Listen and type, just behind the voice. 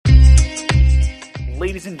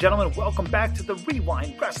ladies and gentlemen, welcome back to the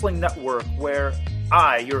Wre-Wind Wrestling Network, where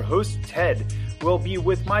I, your host, Ted, will be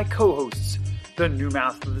with my co-hosts, the New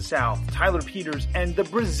Mouth of the South, Tyler Peters, and the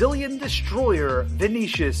Brazilian Destroyer,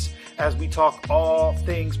 Vinicius, as we talk all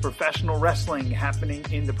things professional wrestling happening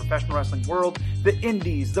in the professional wrestling world, the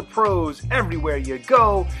indies, the pros, everywhere you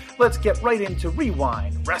go. Let's get right into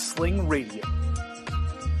Wre-Wind Wrestling Radio.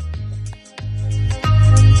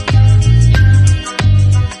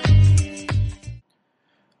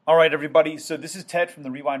 All right, everybody. So this is Ted from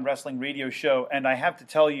the Wre-Wind Wrestling Radio Show, and I have to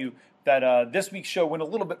tell you that this week's show went a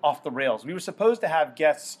little bit off the rails. We were supposed to have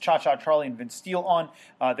guests Cha-Cha Charlie and Vince Steele on.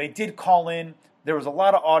 They did call in. There was a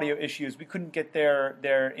lot of audio issues. We couldn't get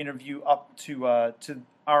their interview up to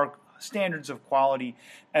our standards of quality.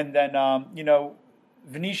 And then,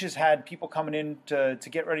 Vinicius had people coming in to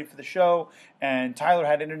get ready for the show, and Tyler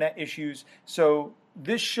had internet issues. So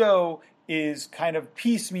this show is kind of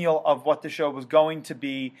piecemeal of what the show was going to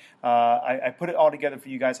be. I put it all together for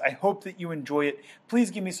you guys. I hope that you enjoy it.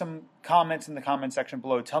 Please give me some comments in the comment section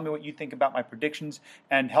below. Tell me what you think about my predictions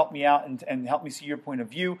and help me out and help me see your point of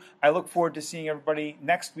view. I look forward to seeing everybody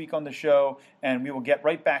next week on the show, and we will get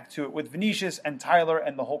right back to it with Vinicius and Tyler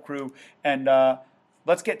and the whole crew. And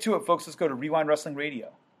let's get to it, folks. Let's go to Wre-Wind Wrestling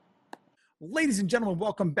Radio. Ladies and gentlemen,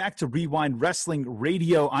 welcome back to Wre-Wind Wrestling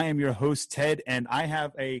Radio. I am your host, Ted, and I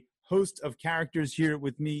have a host of characters here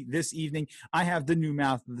with me this evening. I have the New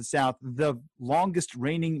Mouth of the South, the longest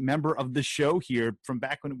reigning member of the show here from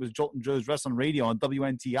back when it was Jolt and Joe's Wrestling Radio on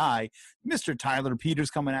WNTI, Mr. Tyler Peters,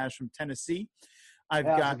 coming at us from Tennessee. I've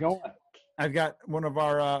got one of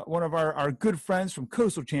our good friends from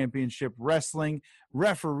Coastal Championship Wrestling,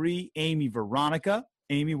 referee Amy Veronica.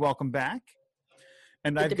 Amy, welcome back.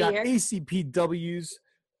 And I've got ACPW's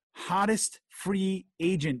hottest free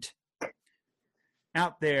agent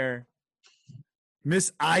out there,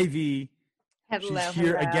 Miss Ivy. Hello, she's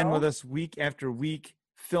here again with us week after week,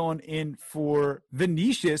 filling in for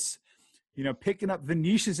Vinicius, picking up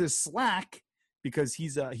Vinicius's slack because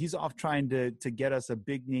he's off trying to get us a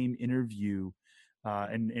big name interview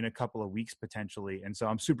in a couple of weeks potentially. And so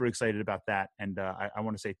I'm super excited about that. And I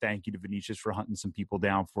want to say thank you to Vinicius for hunting some people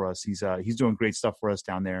down for us. He's doing great stuff for us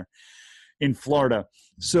down there in Florida.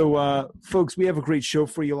 So, folks, we have a great show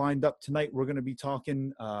for you lined up tonight. We're going to be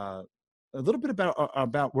talking a little bit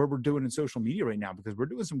about where we're doing in social media right now, because we're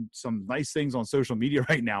doing some nice things on social media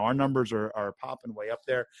right now. Our numbers are popping way up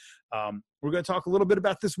there. We're going to talk a little bit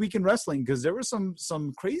about this week in wrestling, because there was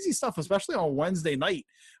some crazy stuff, especially on Wednesday night.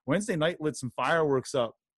 Wednesday night lit some fireworks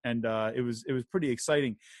up, and it was pretty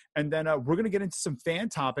exciting. And then we're going to get into some fan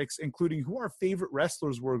topics, including who our favorite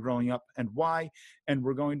wrestlers were growing up and why. And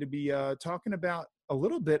we're going to be talking about a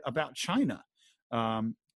little bit about Chyna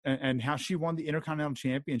and how she won the Intercontinental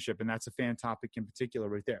Championship. And that's a fan topic in particular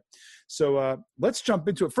right there. So let's jump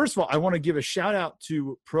into it. First of all, I want to give a shout out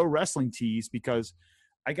to Pro Wrestling Tees, because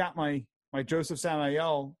I got my Joseph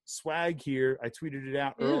Samael swag here. I tweeted it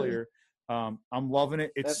out earlier. I'm loving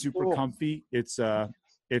it. It's That's super cool. Comfy.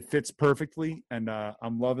 It fits perfectly, and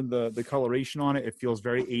I'm loving the coloration on it. It feels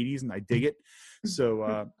very 80s, and I dig it.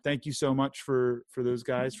 So thank you so much for those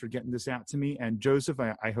guys for getting this out to me. And Joseph,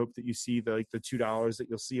 I hope that you see the $2 that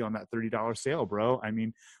you'll see on that $30 sale, bro. I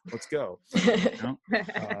mean, let's go.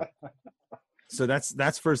 So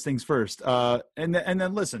that's first things first. And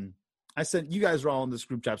then listen, I said you guys are all in this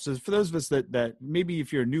group chat. So for those of us that maybe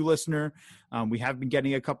if you're a new listener, we have been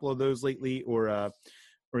getting a couple of those lately, or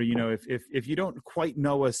if you don't quite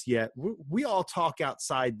know us yet, we all talk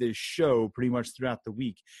outside this show pretty much throughout the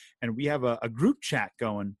week, and we have a group chat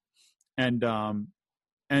going. And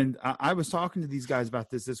I was talking to these guys about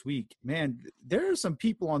this week. Man, there are some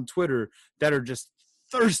people on Twitter that are just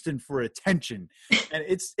thirsting for attention, and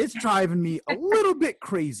it's driving me a little bit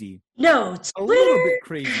crazy. No, it's a little bit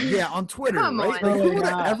crazy. Yeah, on Twitter. Come right? on,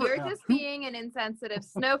 Like, you're just being an insensitive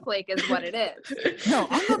snowflake, is what it is. No,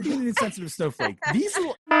 I'm not being an insensitive snowflake. These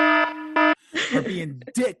are being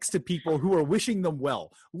dicks to people who are wishing them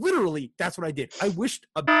well. Literally, that's what I did. I wished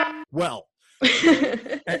well,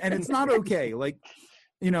 and it's not okay.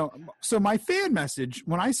 So my fan message,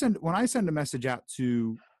 when I send a message out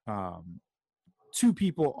to two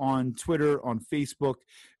people on Twitter, on Facebook,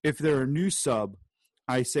 if they're a new sub,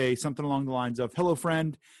 I say something along the lines of, hello,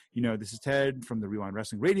 friend. This is Ted from the Wre-Wind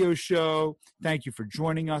Wrestling Radio Show. Thank you for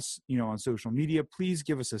joining us, on social media. Please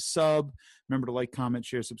give us a sub. Remember to like, comment,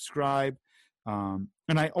 share, subscribe. And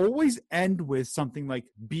I always end with something like,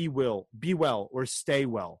 be well, or stay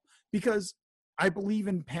well, because I believe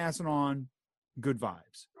in passing on good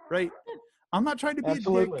vibes, right? I'm not trying to be a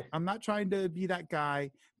dick. I'm not trying to be that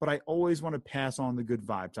guy, but I always want to pass on the good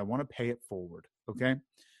vibes. I want to pay it forward, okay?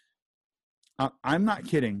 I'm not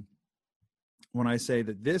kidding when I say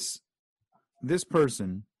that this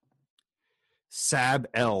person, Sab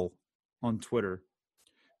L on Twitter,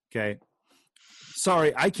 okay,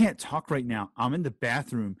 sorry, I can't talk right now. I'm in the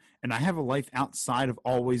bathroom, and I have a life outside of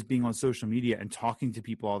always being on social media and talking to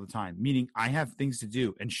people all the time, meaning I have things to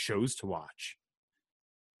do and shows to watch.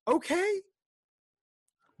 Okay.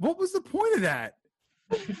 What was the point of that?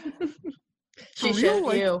 She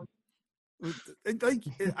showed you. Like,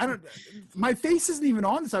 I don't, my face isn't even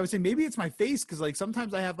on this. I would say maybe it's my face, because like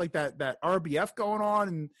sometimes I have like that RBF going on,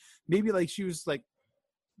 and maybe like she was like,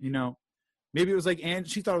 you know, maybe it was like, and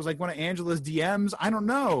she thought it was like one of Angela's DMs. I don't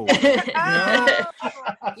know.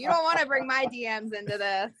 You don't want to bring my DMs into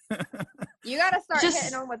this. You got to start hitting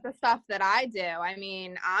them with the stuff that I do. I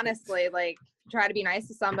mean, honestly, like, try to be nice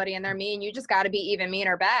to somebody and they're mean. You just got to be even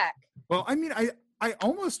meaner back. Well, I mean, I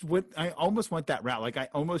almost went that route. Like, I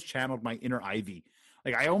almost channeled my inner Ivy.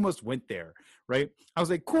 Like, I almost went there, right? I was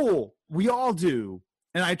like, cool, we all do.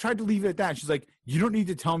 And I tried to leave it at that. She's like, you don't need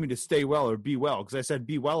to tell me to stay well or be well, because I said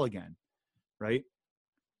be well again, right?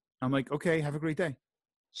 I'm like, okay, have a great day.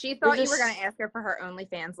 She thought you were going to ask her for her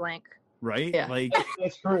OnlyFans link. Right? Yeah. Like,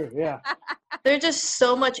 that's true, yeah. There's just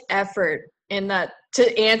so much effort in that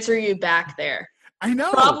to answer you back there. I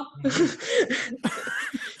know.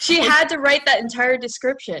 She had to write that entire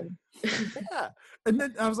description. Yeah. And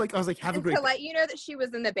then I was like, have a great to let you know that she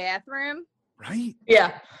was in the bathroom. Right?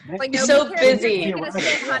 Yeah. Like, so busy. You're taking a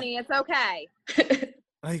shit, honey. It's okay.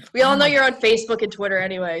 Like, we all know you're on Facebook and Twitter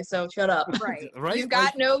anyway, so shut up. Right. Right? You've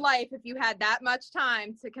got no life if you had that much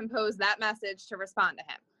time to compose that message to respond to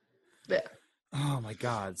him. Yeah. Oh my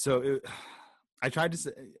God. So I tried to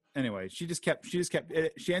say, anyway, she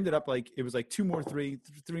ended up like, it was like three more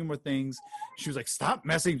things. She was like, stop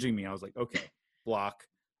messaging me. I was like, okay, block.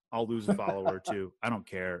 I'll lose a follower or two. I don't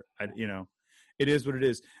care. It is what it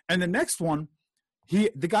is. And the next one,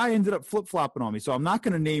 the guy ended up flip-flopping on me. So I'm not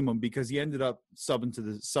going to name him, because he ended up subbing to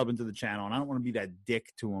the channel, and I don't want to be that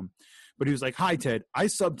dick to him. But he was like, hi, Ted, I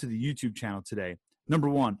subbed to the YouTube channel today. Number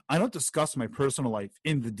one, I don't discuss my personal life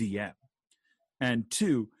in the DM. And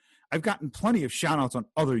two, I've gotten plenty of shout-outs on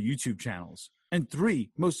other YouTube channels. And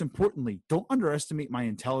three, most importantly, don't underestimate my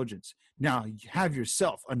intelligence. Now, have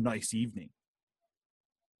yourself a nice evening.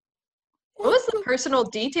 What was the personal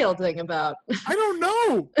detail thing about? I don't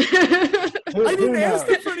know. I didn't ask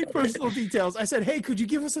them for any personal details. I said, hey, could you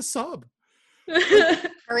give us a sub? At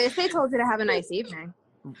least they told you to have a nice evening.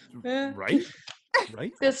 Right? Right? I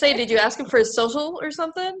was gonna say, did you ask him for his social or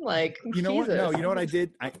something? Like, you know Jesus. what? No, you know what I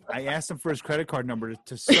did? I asked him for his credit card number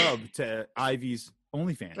to sub to Ivy's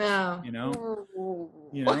OnlyFans. Oh. You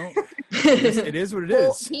know, it is what it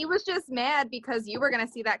is. He was just mad because you were going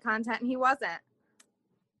to see that content and he wasn't.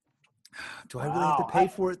 Do I really have to pay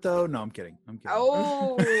for it though? No, I'm kidding.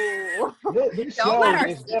 Oh, This don't let our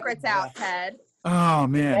is secrets out, Ted. Oh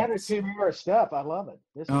man, attitude more step. I love it.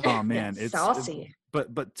 Oh man, it's saucy.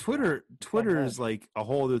 But Twitter is like a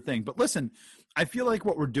whole other thing. But listen, I feel like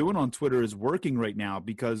what we're doing on Twitter is working right now,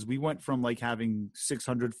 because we went from like having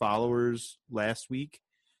 600 followers last week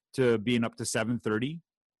to being up to 730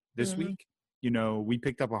 this week. You know, we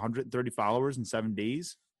picked up 130 followers in 7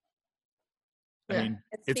 days. I mean,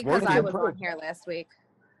 it's because working. I was on here last week.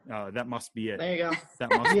 That must be it. There you go. That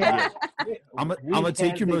must be it. I'm gonna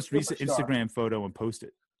take your most recent Instagram photo and post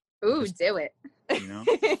it. Ooh, do it. You know?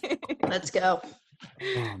 Let's go.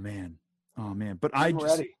 Oh man. But I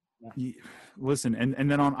just listen,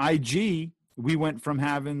 and then on IG we went from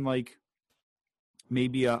having like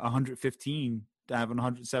maybe 115 to having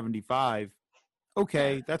 175.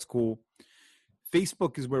 Okay, that's cool.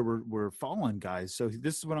 Facebook is where we're falling, guys. So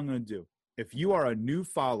this is what I'm going to do. If you are a new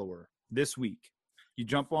follower this week, you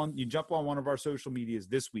jump on one of our social medias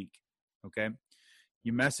this week, okay?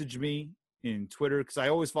 You message me in Twitter, because I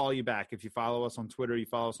always follow you back. If you follow us on Twitter, you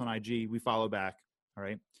follow us on IG, we follow back, all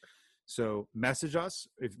right? So message us.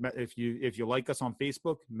 If you like us on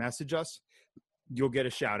Facebook, message us. You'll get a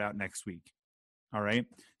shout out next week. All right.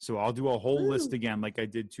 So I'll do a whole list again like I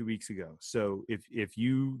did 2 weeks ago. So if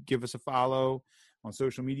you give us a follow on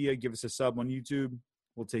social media, give us a sub on YouTube,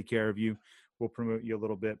 we'll take care of you. We'll promote you a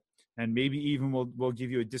little bit. And maybe even we'll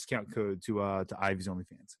give you a discount code to Ivy's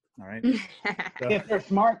OnlyFans. All right. So, if they're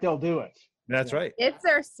smart, they'll do it. That's right. If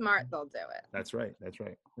they're smart, they'll do it. That's right.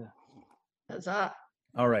 Yeah. That's up.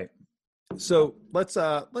 All right. So let's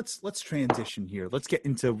transition here. Let's get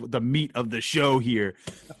into the meat of the show here.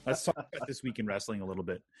 Let's talk about this week in wrestling a little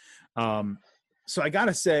bit. So I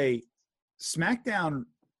gotta say, SmackDown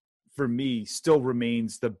for me still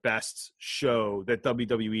remains the best show that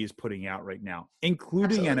WWE is putting out right now,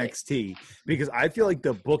 including Absolutely. NXT, because I feel like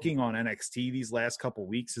the booking on NXT these last couple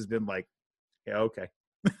weeks has been like Yeah, okay.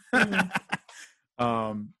 Mhm.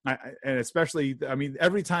 And especially, I mean,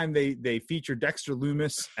 every time they feature Dexter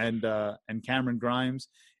Lumis and Cameron Grimes,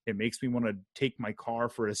 it makes me want to take my car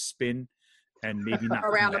for a spin and maybe not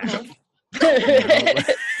Around the come pond.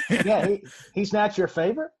 back. Yeah, he's not your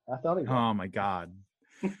favorite? I thought he was. Oh my God.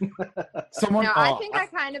 Someone. No, I think I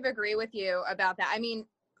kind of agree with you about that. I mean,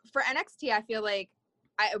 for NXT, I feel like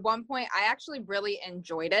at one point I actually really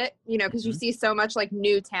enjoyed it, you know, because you see so much like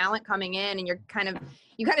new talent coming in, and you kind of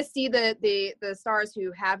see the stars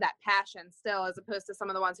who have that passion still, as opposed to some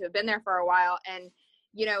of the ones who have been there for a while, and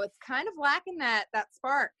you know, it's kind of lacking that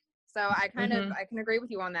spark. So I kind of I can agree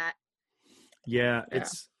with you on that. Yeah,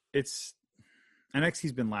 it's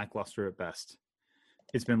NXT's been lackluster at best.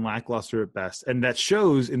 It's been lackluster at best, and that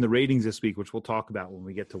shows in the ratings this week, which we'll talk about when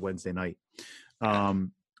we get to Wednesday night.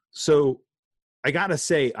 So I gotta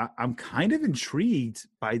say, I'm kind of intrigued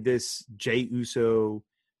by this Jey Uso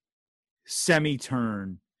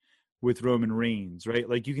semi-turn with Roman Reigns, right?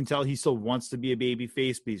 Like, you can tell he still wants to be a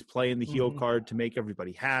babyface, but he's playing the heel card to make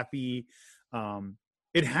everybody happy.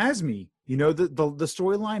 It has me, you know, the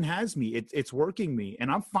storyline has me. It's working me,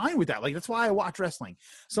 and I'm fine with that. Like, that's why I watch wrestling.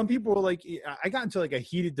 Some people were like, I got into like a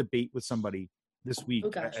heated debate with somebody this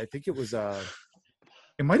week. I think it was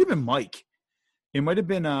it might have been Mike. It might have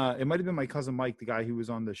been my cousin Mike, the guy who was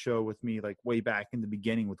on the show with me like way back in the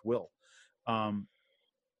beginning with Will.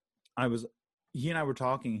 He and I were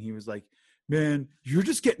talking, and he was like, "Man, you're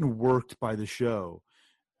just getting worked by the show."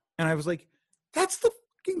 And I was like, "That's the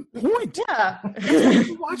fucking point. Yeah.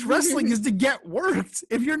 To watch wrestling is to get worked.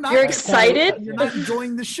 If you're not excited, you're not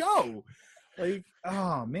enjoying the show." Like,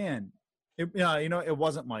 oh man, you know, it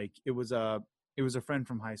wasn't Mike. It was a friend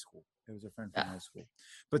from high school. High school.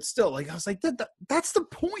 But still, like, I was like, that's the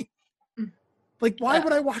point. Like, why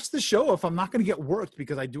would I watch the show if I'm not going to get worked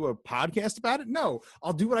because I do a podcast about it? No,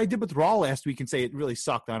 I'll do what I did with Raw last week and say it really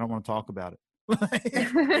sucked. I don't want to talk about it.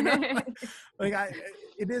 You know? Like,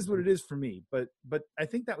 it is what it is for me. But I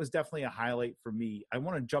think that was definitely a highlight for me. I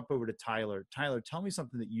want to jump over to Tyler. Tyler, tell me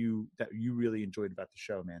something that you really enjoyed about the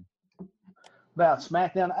show, man. About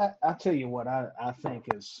SmackDown, I'll tell you what I think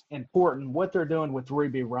is important. What they're doing with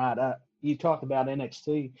Ruby Riott. You talked about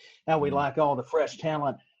NXT, how we like all the fresh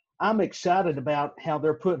talent. I'm excited about how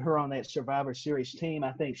they're putting her on that Survivor Series team.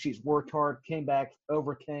 I think she's worked hard, came back,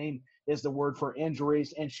 overcame is the word for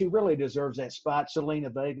injuries, and she really deserves that spot. Selena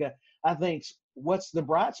Vega, I think what's the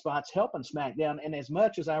bright spots helping SmackDown. And as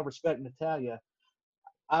much as I respect Natalya,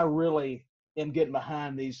 I really am getting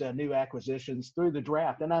behind these new acquisitions through the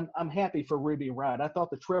draft. And I'm happy for Ruby Riott. I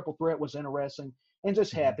thought the triple threat was interesting and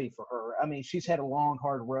just happy for her. I mean, she's had a long,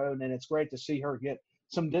 hard road, and it's great to see her get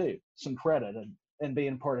some credit and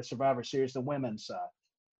being part of Survivor Series, the women's side.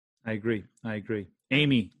 I agree.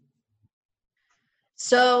 Amy.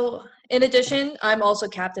 So, in addition, I'm also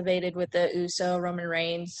captivated with the Uso Roman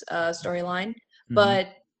Reigns storyline. But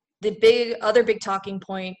the other big talking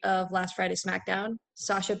point of last Friday's SmackDown,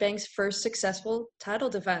 Sasha Banks' first successful title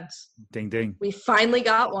defense. Ding, ding. We finally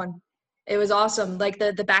got one. It was awesome. Like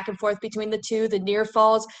the back and forth between the two, the near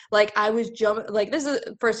falls. Like, I was jumping. Like, this is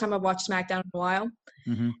the first time I've watched SmackDown in a while.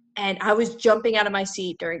 And I was jumping out of my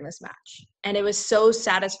seat during this match. And it was so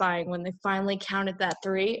satisfying when they finally counted that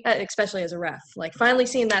 3, especially as a ref. Like, finally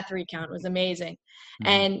seeing that 3 count was amazing.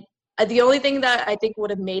 And the only thing that I think would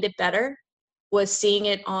have made it better was seeing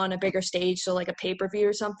it on a bigger stage, so like a pay-per-view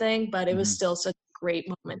or something. But it was still such a great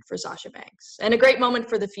moment for Sasha Banks. And a great moment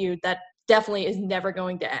for the feud that definitely is never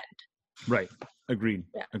going to end. Right. Agreed.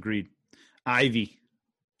 Yeah. Agreed. Ivy.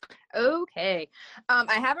 Okay.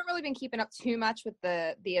 I haven't really been keeping up too much with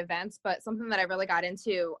the events, but something that I really got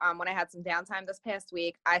into when I had some downtime this past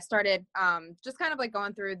week, I started just kind of like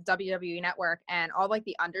going through the WWE Network and all like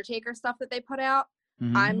the Undertaker stuff that they put out.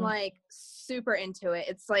 I'm like super into it.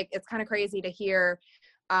 It's like, it's kind of crazy to hear.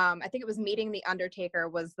 I think it was Meeting the Undertaker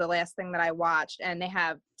was the last thing that I watched, and they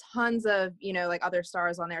have tons of, you know, like other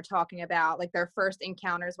stars on there talking about like their first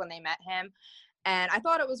encounters when they met him. And I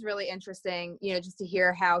thought it was really interesting, you know, just to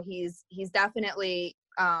hear how he's definitely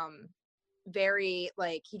very,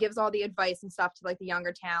 like, he gives all the advice and stuff to like the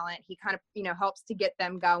younger talent. He kind of, you know, helps to get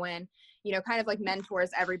them going, you know, kind of like mentors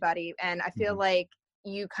everybody. And I feel like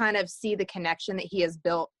you kind of see the connection that he has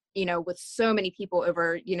built, you know, with so many people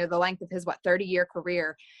over, you know, the length of his 30-year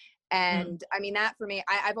career. And I mean, that for me,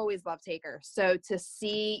 I've always loved Taker. So to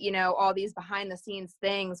see, you know, all these behind the scenes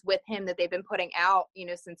things with him that they've been putting out, you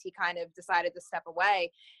know, since he kind of decided to step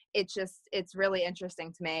away, it's really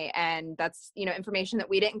interesting to me. And that's, you know, information that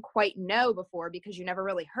we didn't quite know before because you never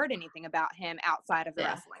really heard anything about him outside of the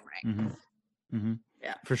wrestling ring.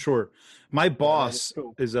 Yeah, for sure. My boss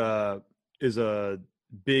is a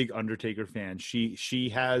big Undertaker fan.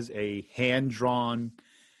 She has a hand-drawn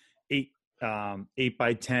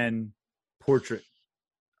 8x10 portrait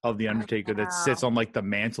of the Undertaker that sits on like the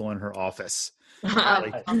mantle in her office.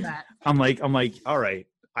 I love that. I'm like, all right,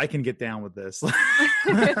 I can get down with this.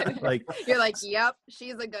 Like, you're like, yep,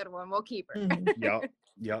 she's a good one. We'll keep her.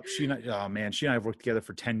 Yep. She and I have worked together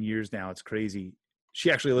for 10 years now. It's crazy. She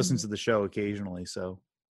actually listens to the show occasionally. So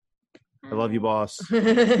I love you, boss.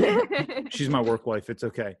 She's my work wife. It's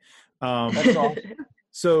okay. That's all.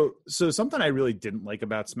 So something I really didn't like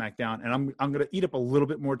about SmackDown, and I'm going to eat up a little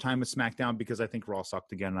bit more time with SmackDown because I think Raw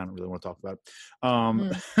sucked again, and I don't really want to talk about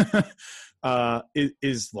it.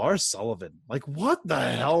 Is Lars Sullivan. Like, what the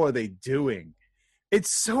hell are they doing?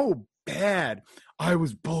 It's so bad. I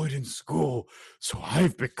was bullied in school, so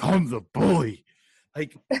I've become the bully.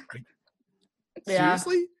 Like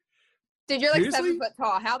seriously? Dude, you're like 7 foot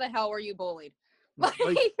tall. How the hell were you bullied?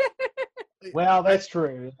 Well, that's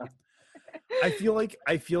true. I feel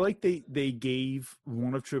like they gave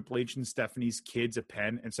one of Triple H and Stephanie's kids a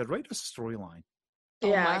pen and said, write us a storyline.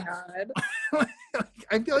 Yeah. Oh my God.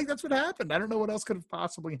 I feel like that's what happened. I don't know what else could have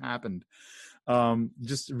possibly happened.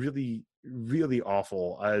 Just really, really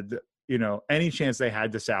awful. Any chance they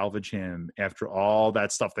had to salvage him after all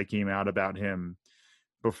that stuff that came out about him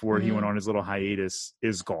before he went on his little hiatus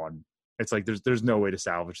is gone. It's like there's no way to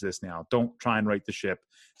salvage this now. Don't try and right the ship.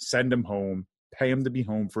 Send him home. Pay him to be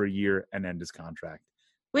home for a year and end his contract.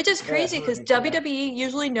 Which is crazy because WWE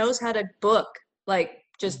usually knows how to book like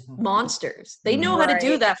just monsters. They know how to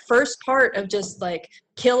do that first part of just like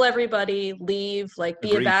kill everybody, leave, like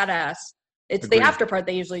be a badass. It's the after part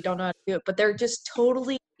they usually don't know how to do it, but they're just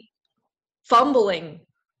totally fumbling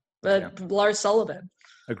Lars Sullivan.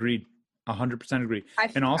 Agreed. 100% agree. I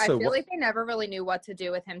feel like they never really knew what to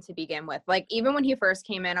do with him to begin with. Like, even when he first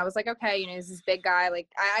came in, I was like, okay, he's this big guy. Like,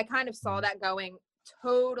 I kind of saw that going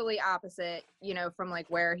totally opposite, from like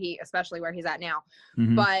especially where he's at now.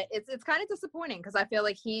 Mm-hmm. But it's kind of disappointing because I feel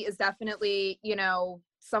like he is definitely,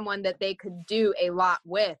 someone that they could do a lot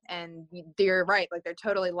with. And you're right. Like, they're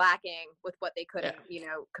totally lacking with what they could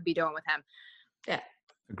be doing with him. Yeah.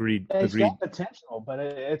 Agreed. It's got potential, but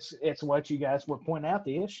it's what you guys were pointing out,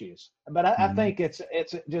 the issues. But I think it's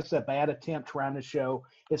just a bad attempt trying to show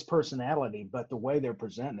his personality, but the way they're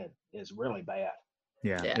presenting it is really bad.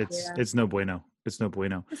 Yeah. It's no bueno. It's no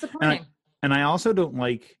bueno. Disappointing. And I also don't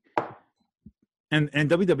like, and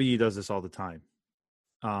WWE does this all the time.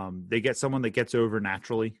 They get someone that gets over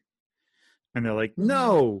naturally, and they're like,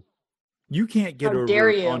 no, you can't get over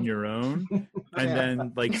it on your own. And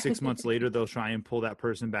then like 6 months later, they'll try and pull that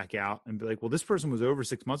person back out and be like, well, this person was over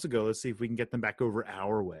 6 months ago. Let's see if we can get them back over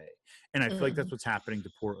our way. And I feel like that's what's happening to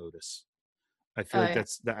poor Otis. I feel like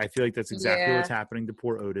that's exactly what's happening to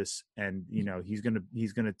poor Otis. And, he's going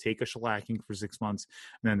to take a shellacking for 6 months,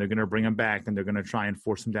 and then they're going to bring him back, and they're going to try and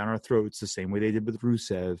force him down our throats the same way they did with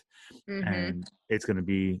Rusev. And it's going to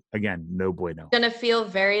be, again, no bueno. It's going to feel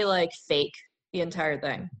very like fake. The entire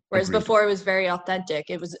thing. Whereas before it was very authentic.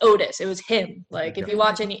 It was Otis. It was him. Like if you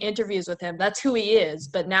watch any interviews with him, that's who he is.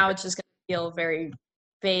 But now it's just going to feel very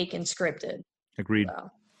fake and scripted. Agreed.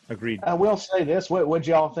 Agreed. I will say this. What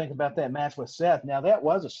y'all think about that match with Seth? Now that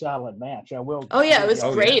was a solid match. I will. Oh yeah, it was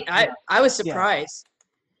great. Yeah. I was surprised.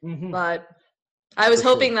 Yeah. But I was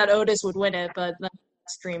hoping that Otis would win it, but that's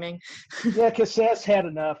streaming. Yeah, because Seth had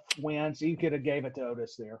enough wins. You could have gave it to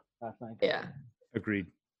Otis there, I think. Yeah. Agreed.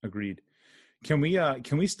 Can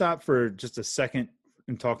we stop for just a second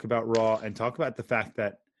and talk about Raw and talk about the fact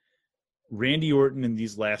that Randy Orton in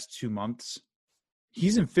these last 2 months,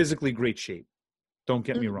 he's in physically great shape. Don't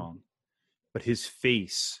get me wrong, but his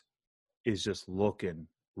face is just looking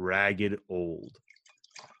ragged old.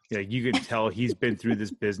 Yeah, you can tell he's been through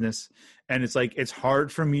this business, and it's like it's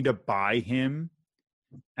hard for me to buy him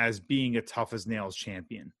as being a tough as nails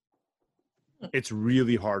champion. It's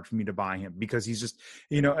really hard for me to buy him because he's just,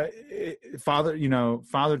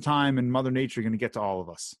 father time and Mother Nature are going to get to all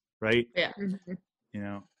of us. Right.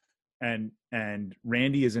 Yeah. And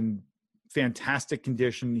Randy is in fantastic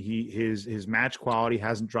condition. His match quality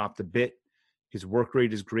hasn't dropped a bit. His work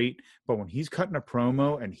rate is great, but when he's cutting a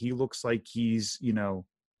promo and he looks like he's,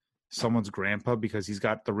 someone's grandpa because he's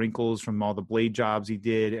got the wrinkles from all the blade jobs he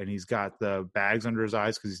did, and he's got the bags under his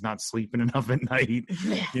eyes because he's not sleeping enough at night.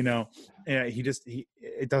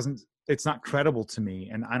 It's not credible to me.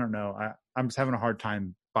 And I don't know. I'm just having a hard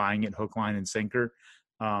time buying it hook, line, and sinker.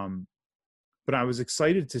 But I was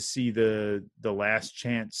excited to see the last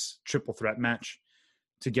chance triple threat match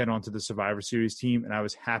to get onto the Survivor Series team. And I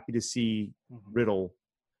was happy to see Riddle,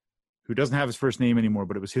 who doesn't have his first name anymore,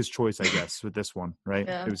 but it was his choice, I guess, with this one, right?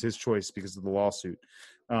 Yeah. It was his choice because of the lawsuit.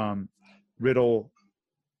 Riddle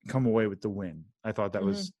come away with the win. I thought that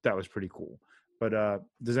was pretty cool. But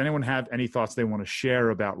does anyone have any thoughts they want to share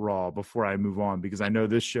about Raw before I move on? Because I know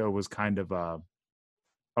this show was kind of a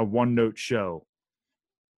one-note show,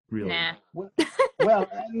 really. Nah. Well,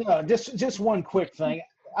 no, just one quick thing.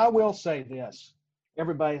 I will say this.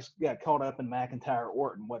 Everybody's got caught up in McIntyre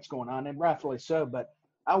Orton, what's going on, and rightfully so. But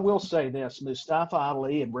I will say this, Mustafa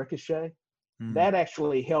Ali and Ricochet, that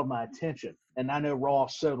actually held my attention. And I know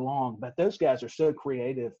Raw's so long, but those guys are so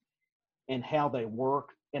creative in how they work.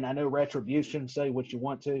 And I know Retribution, say what you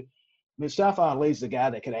want to. Mustafa Ali's the guy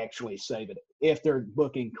that could actually save it if they're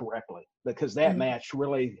booking correctly, because that match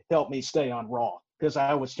really helped me stay on Raw because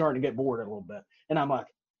I was starting to get bored a little bit. And I'm like,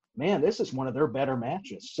 man, this is one of their better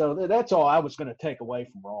matches. So that's all I was going to take away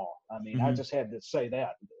from Raw. I mean, I just had to say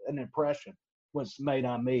that. An impression was made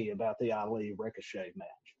on me about the Ali Ricochet match.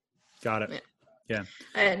 Got it. Yeah.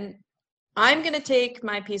 And I'm going to take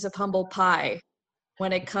my piece of humble pie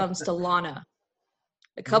when it comes to Lana.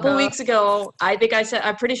 A couple weeks ago, I'm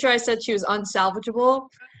pretty sure I said she was unsalvageable.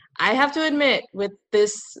 I have to admit, with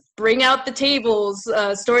this Bring Out the Tables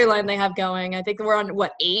storyline they have going, I think we're on,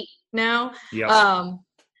 8 now? Yeah.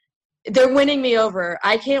 They're winning me over.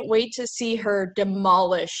 I can't wait to see her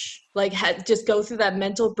demolish, just go through that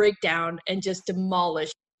mental breakdown and just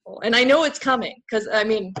demolish people. And I know it's coming, because, I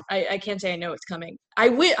mean, I can't say I know it's coming.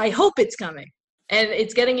 I hope it's coming. And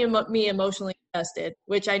it's getting me emotionally invested,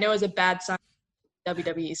 which I know is a bad sign.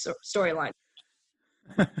 WWE storyline,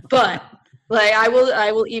 but I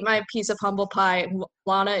will eat my piece of humble pie.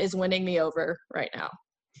 Lana is winning me over right now.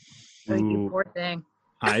 You poor thing.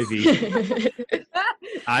 Ivy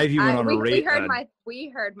went on a rate. We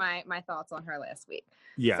heard my thoughts on her last week.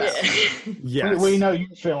 Yes. So. Yes. We know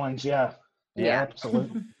your feelings. Yeah,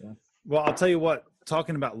 absolutely. Yeah. Well, I'll tell you what.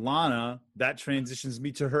 Talking about Lana, that transitions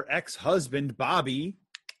me to her ex-husband Bobby.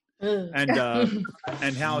 And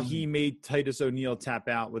how he made Titus O'Neil tap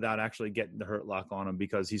out without actually getting the hurt lock on him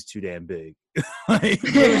because he's too damn big. It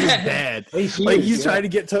was just bad. He's trying to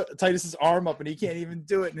get Titus's arm up and he can't even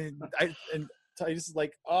do it. And Titus is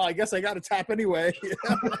like, "Oh, I guess I got to tap anyway."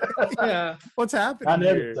 Yeah. What's happening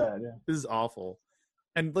here? That. This is awful.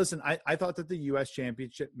 And listen, I thought that the U.S.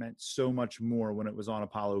 Championship meant so much more when it was on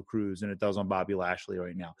Apollo Crews than it does on Bobby Lashley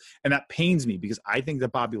right now. And that pains me because I think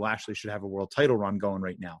that Bobby Lashley should have a world title run going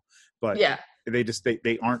right now. But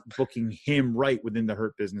they aren't booking him right within the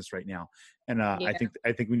Hurt Business right now. And I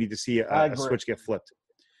think we need to see a switch get flipped.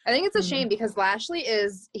 I think it's a shame because Lashley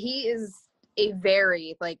is a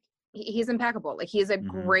very, he's impeccable. He's a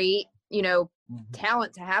great,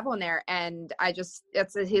 talent to have on there. And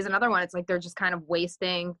he's another one. It's they're just kind of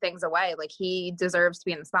wasting things away. He deserves to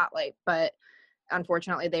be in the spotlight, but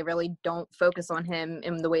unfortunately they really don't focus on him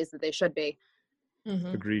in the ways that they should be.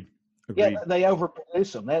 Agreed. Yeah, they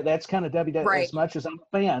overproduce them. That's kind of WWE. Right. As much as I'm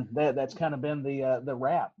a fan, that's kind of been the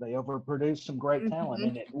rap. They overproduce some great talent,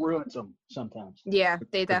 and it ruins them sometimes. Yeah,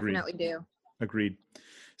 they definitely do. Agreed.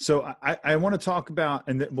 So I want to talk about,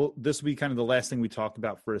 and this will be kind of the last thing we talk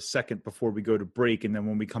about for a second before we go to break, and then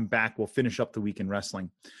when we come back, we'll finish up the week in wrestling.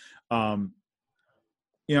 I've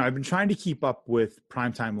been trying to keep up with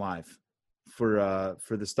Primetime Live for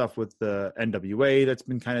the stuff with the NWA that's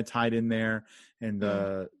been kind of tied in there, and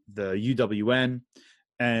the UWN,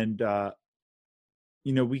 and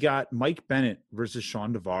we got Mike Bennett versus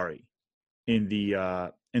Shawn Daivari in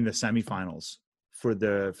the semifinals for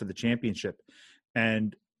the championship,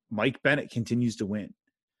 and Mike Bennett continues to win.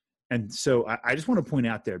 And so I just want to point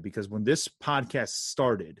out there, because when this podcast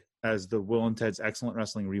started as the Will and Ted's Excellent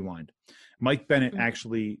Wrestling Rewind, Mike Bennett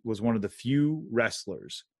actually was one of the few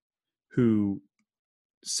wrestlers who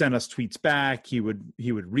sent us tweets back. He would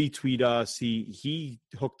retweet us. He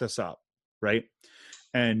hooked us up, right?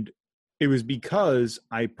 And it was because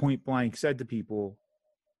I point blank said to people,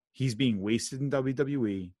 he's being wasted in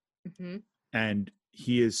WWE, and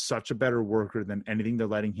he is such a better worker than anything they're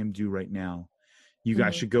letting him do right now. You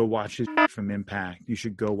guys should go watch his from Impact. You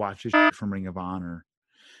should go watch his from Ring of Honor.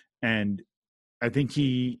 And I think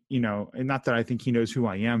he, and not that I think he knows who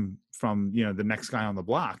I am from, the next guy on the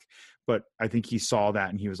block, but I think he saw that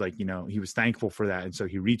and he was like, he was thankful for that. And so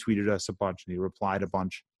he retweeted us a bunch and he replied a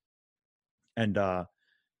bunch. And I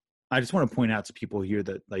just want to point out to people here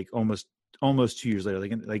that almost 2 years later,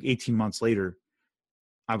 like 18 months later,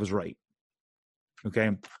 I was right.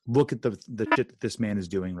 Okay. Look at the shit that this man is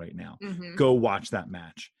doing right now. Go watch that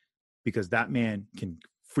match, because that man can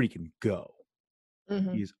freaking go.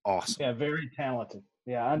 He's awesome. Yeah. Very talented.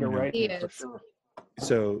 Yeah. Underrated for sure.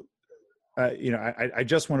 So, I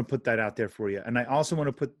just want to put that out there for you. And I also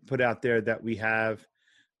want to put out there that we have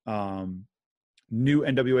new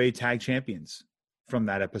NWA tag champions from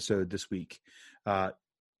that episode this week.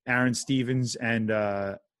 Aaron Stevens and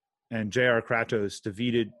J.R. Kratos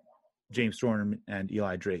defeated James Storm and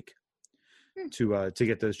Eli Drake to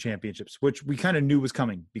get those championships, which we kind of knew was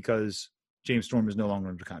coming because James Storm is no longer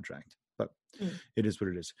under contract. But it is what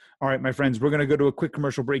it is. All right, my friends, we're going to go to a quick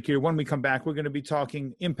commercial break here. When we come back, we're going to be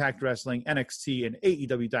talking Impact Wrestling, NXT, and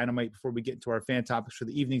AEW Dynamite before we get into our fan topics for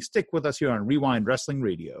the evening. Stick with us here on Wre-Wind Wrestling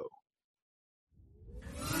Radio.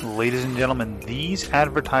 Ladies and gentlemen, these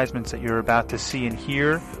advertisements that you're about to see and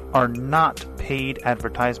hear are not paid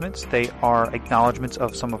advertisements. They are acknowledgments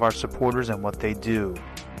of some of our supporters and what they do.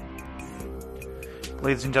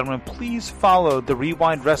 Ladies and gentlemen, please follow the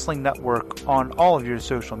Wre-Wind Wrestling Network on all of your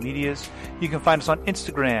social medias. You can find us on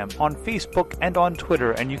Instagram, on Facebook, and on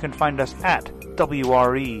Twitter, and you can find us at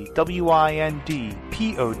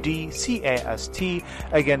WREWINDPODCAST.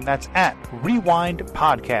 Again, that's at Rewind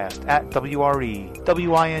Podcast, at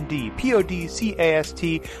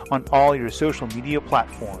WREWINDPODCAST on all your social media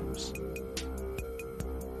platforms.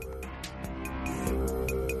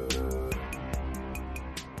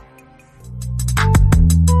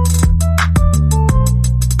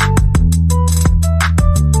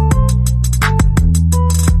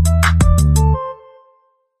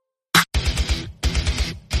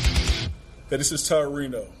 Hey, this is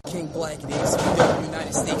Tyreno. King Black, the S343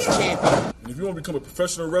 United States champion. And if you want to become a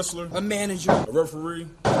professional wrestler, a manager, a referee, you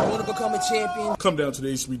want to become a champion, come down to the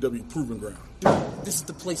HBW Proving Ground. Dude, this is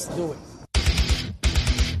the place to do it.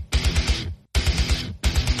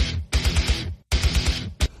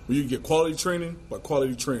 Where you can get quality training by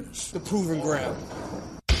quality trainers. The Proving Ground.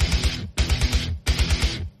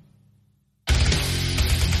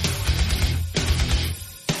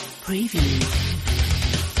 Preview.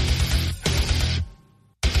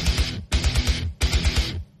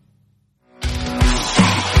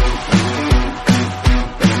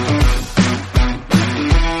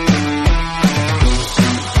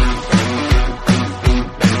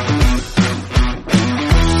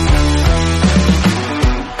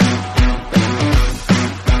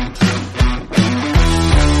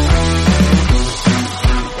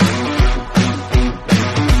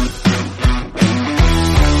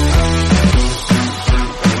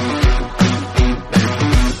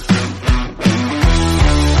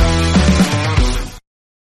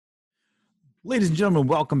 Ladies and gentlemen,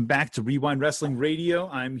 welcome back to Wre-Wind Wrestling Radio.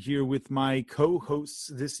 I'm here with my co-hosts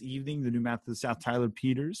this evening, the new Mouth of the South, Tyler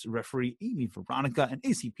Peters, referee Amy Veronica, and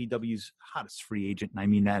ACPW's hottest free agent, and I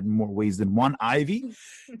mean that in more ways than one, Ivy.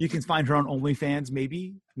 You can find her on OnlyFans,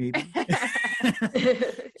 maybe. Definitely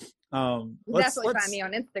find me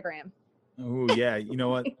on Instagram. Oh yeah, you know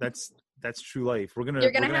what? That's true life.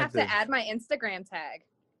 You're gonna have to add my Instagram tag.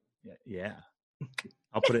 Yeah.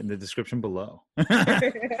 I'll put it in the description below.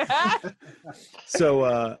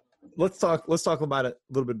 So let's talk about a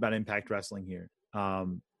little bit about Impact Wrestling here.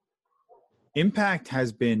 Impact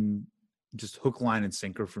has been just hook, line, and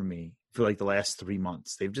sinker for me for like the last 3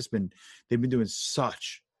 months. They've been doing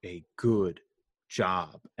such a good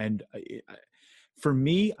job, and for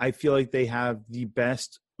me, I feel like they have the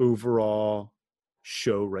best overall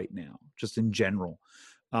show right now, just in general.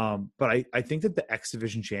 But I think that the X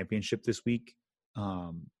Division Championship this week,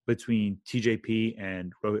 between TJP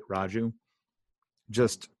and Rohit Raju,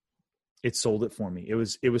 it sold it for me. It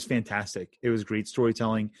was fantastic. It was great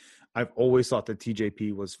storytelling. I've always thought that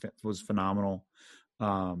TJP was phenomenal,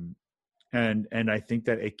 and I think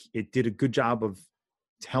that it did a good job of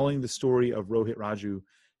telling the story of Rohit Raju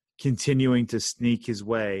continuing to sneak his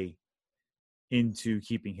way into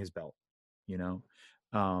keeping his belt.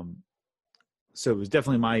 So it was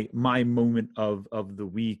definitely my moment of the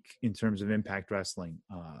week in terms of Impact Wrestling,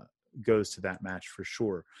 goes to that match for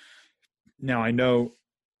sure. Now I know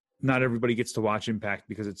not everybody gets to watch Impact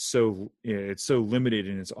because it's so limited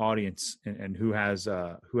in its audience and who has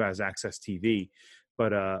access TV,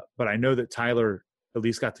 but I know that Tyler at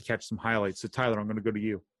least got to catch some highlights. So Tyler, I'm going to go to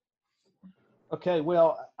you. Okay,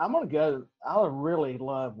 well, I'm going to go. I really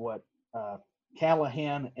love what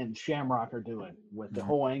Callahan and Shamrock are doing with the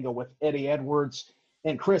whole angle with Eddie Edwards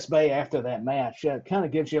and Chris Bay after that match. It kind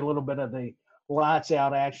of gives you a little bit of the lights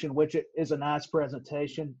out action, which is a nice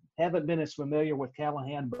presentation. Haven't been as familiar with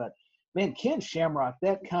Callahan, but man, Ken Shamrock,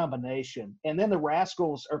 that combination, and then the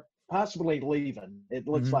Rascals are possibly leaving. It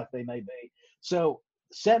looks like they may be. So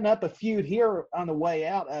setting up a feud here on the way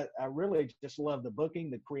out, I really just love the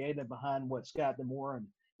booking, the creative behind what Scott D'Amore and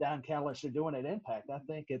Don Callis are doing at Impact. I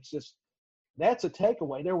think it's just, that's a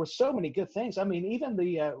takeaway. There were so many good things. I mean, even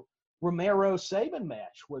the Romero-Sabin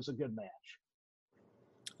match was a good match.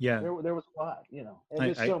 Yeah. There was a lot, and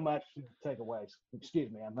there's so much to take away.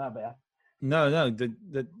 Excuse me, I'm not bad. No,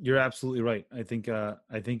 you're absolutely right. I think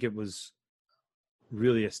it was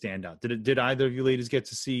really a standout. Did either of you ladies get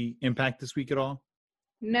to see Impact this week at all?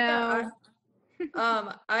 No.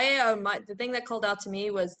 The thing that called out to me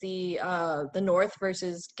was the North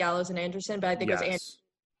versus Gallows and Anderson, but I think it was Anderson,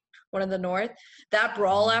 one of the North. That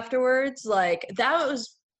brawl afterwards, like that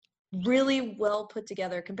was really well put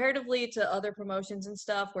together comparatively to other promotions and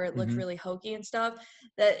stuff where it looks really hokey and stuff.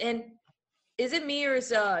 And is it me or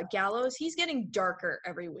is Gallows? He's getting darker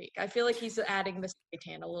every week. I feel like he's adding the spray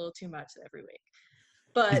tan a little too much every week.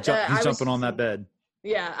 But he's jumping on that bed.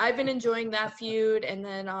 Yeah, I've been enjoying that feud. And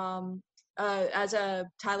then as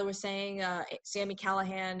Tyler was saying, Sami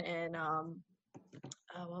Callihan and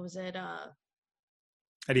what was it?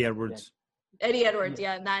 Eddie Edwards. Eddie Edwards,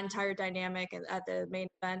 yeah, and that entire dynamic at the main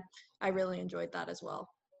event, I really enjoyed that as well.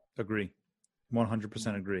 Agree,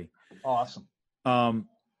 100% agree. Awesome. All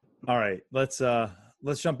right, let's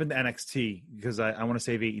jump into NXT because I want to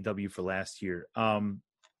save AEW for last year.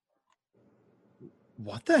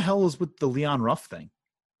 What the hell is with the Leon Ruff thing?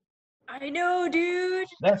 I know, dude.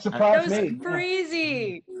 That surprised me. That was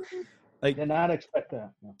crazy. I did not expect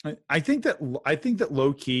that. No. I think that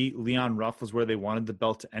low key Leon Ruff was where they wanted the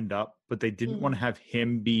belt to end up, but they didn't want to have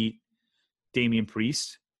him beat Damian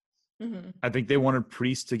Priest. I think they wanted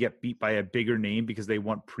Priest to get beat by a bigger name because they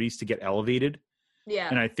want Priest to get elevated. Yeah.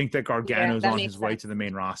 And I think that Gargano's on his way to the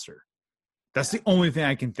main roster. That's the only thing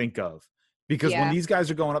I can think of. Because when these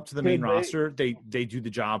guys are going up to the main roster, they do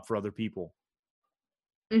the job for other people.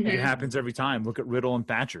 It happens every time. Look at Riddle and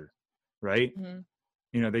Thatcher, right?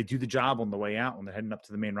 You know, they do the job on the way out when they're heading up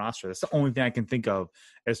to the main roster. That's the only thing I can think of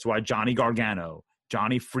as to why Johnny Gargano,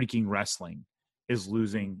 Johnny freaking Wrestling, is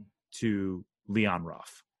losing to Leon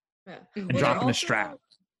Ruff. Yeah. And dropping the strap.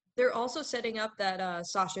 They're also setting up that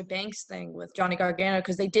Sasha Banks thing with Johnny Gargano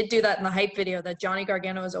because they did do that in the hype video that Johnny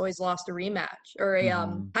Gargano has always lost a rematch or a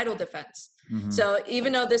title defense. So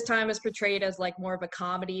even though this time is portrayed as like more of a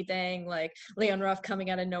comedy thing, like Leon Ruff coming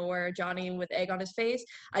out of nowhere, Johnny with egg on his face,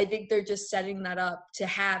 I think they're just setting that up to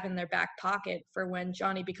have in their back pocket for when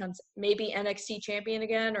Johnny becomes maybe NXT champion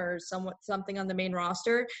again or something on the main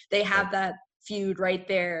roster. They have that feud right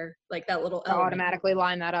there, like that little element. Automatically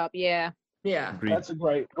line that up. Yeah. Agreed. That's a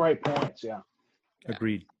great point. Yeah.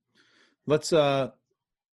 Agreed. Let's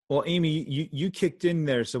well, Amy, you kicked in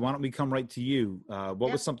there, so why don't we come right to you?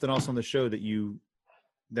 What was something else on the show that you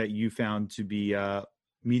found to be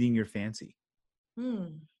meeting your fancy?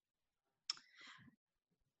 Well,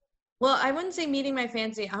 I wouldn't say meeting my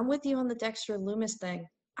fancy. I'm with you on the Dexter Lumis thing.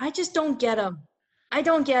 I just don't get him. I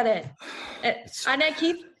don't get it.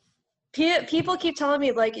 And people keep telling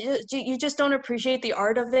me, like, you just don't appreciate the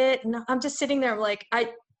art of it. And I'm just sitting there like,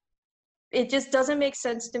 it just doesn't make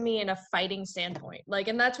sense to me in a fighting standpoint. Like,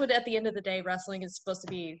 and that's what at the end of the day, wrestling is supposed to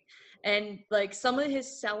be. And like some of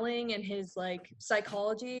his selling and his like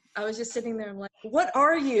psychology, I was just sitting there and like, what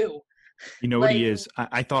are you? You know what he is?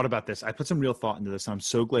 I thought about this. I put some real thought into this. And I'm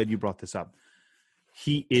so glad you brought this up.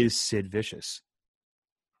 He is Sid Vicious.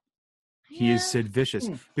 He is Sid Vicious.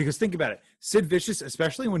 Because think about it. Sid Vicious,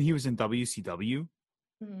 especially when he was in WCW,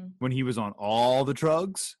 when he was on all the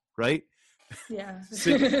drugs, right? Yeah.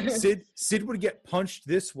 Sid would get punched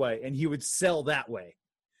this way and he would sell that way.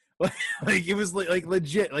 Like it was like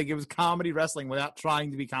legit, like it was comedy wrestling without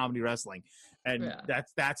trying to be comedy wrestling. And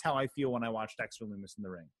that's how I feel when I watch Dexter Lumis in the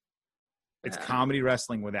ring. It's comedy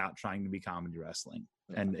wrestling without trying to be comedy wrestling.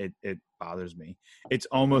 And it bothers me. It's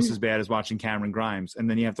almost as bad as watching Cameron Grimes. And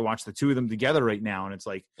then you have to watch the two of them together right now. And it's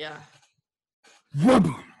like,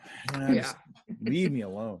 just leave me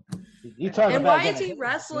alone. And why is he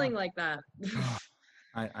wrestling like that?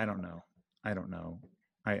 I don't know.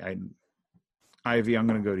 Ivy, I'm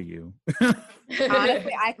going to go to you.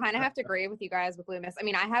 Honestly, I kind of have to agree with you guys with Lumis. I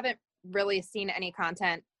mean, I haven't really seen any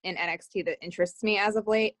content in NXT that interests me as of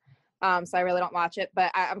late. So I really don't watch it, but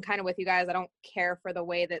I'm kind of with you guys. I don't care for the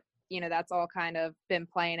way that, that's all kind of been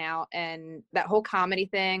playing out, and that whole comedy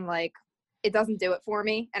thing, like, it doesn't do it for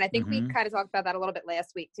me. And I think we kind of talked about that a little bit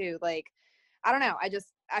last week too. Like, I don't know. I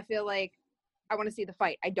feel like I want to see the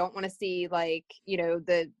fight. I don't want to see like,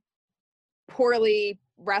 the poorly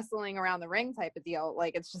wrestling around the ring type of deal.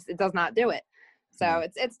 Like, it does not do it. So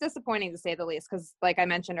it's disappointing to say the least. Cause like I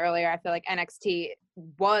mentioned earlier, I feel like NXT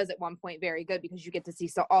was at one point very good because you get to see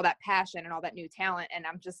all that passion and all that new talent. And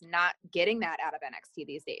I'm just not getting that out of NXT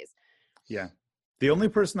these days. Yeah. The only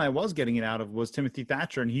person I was getting it out of was Timothy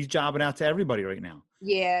Thatcher, and he's jobbing out to everybody right now.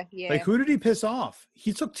 Yeah. Like, who did he piss off?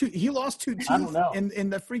 He lost 2 teeth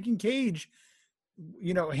in the freaking cage,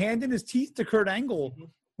 handing his teeth to Kurt Angle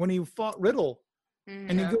when he fought Riddle.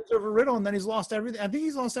 And he goes over Riddle, and then he's lost everything. I think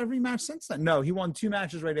he's lost every match since then. No, he won 2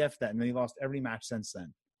 matches right after that, and then he lost every match since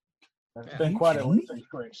then. It's been quite a losing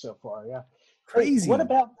streak so far, yeah. Crazy. Hey, what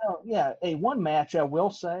about one match I will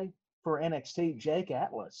say for NXT, Jake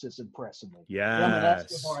Atlas is impressing me.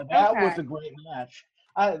 Yes. That was a great match.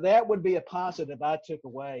 That would be a positive I took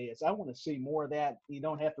away. Is I want to see more of that. You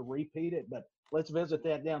don't have to repeat it, but let's visit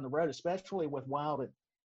that down the road, especially with Wild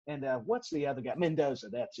and what's the other guy? Mendoza.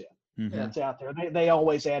 That's it. Mm-hmm. That's out there. They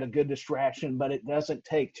always add a good distraction, but it doesn't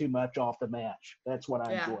take too much off the match. That's what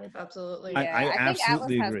I enjoy. Absolutely. Yeah, I think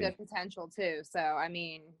absolutely Atlas agree. has good potential too. So I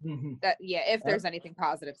mean, Mm-hmm. if there's anything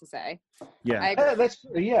positive to say, yeah, I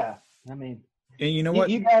agree. I mean, and you know what?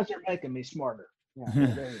 You guys are making me smarter. Yeah,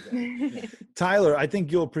 there you go. Yeah. Tyler, I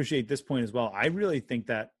think you'll appreciate this point as well. I really think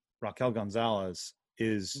that Raquel Gonzalez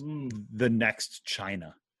is the next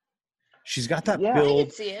Chyna. She's got that build. I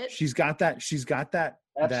can see it. She's got that.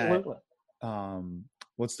 Absolutely. That,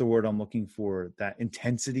 what's the word I'm looking for? That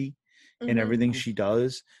intensity in everything she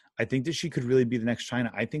does. I think that she could really be the next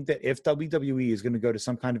Chyna. I think that if WWE is going to go to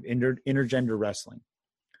some kind of intergender wrestling,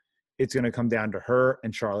 it's going to come down to her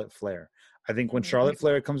and Charlotte Flair. I think when Charlotte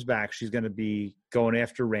Flair comes back, she's going to be going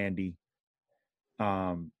after Randy,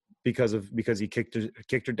 because he kicked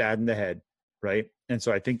her dad in the head, right? And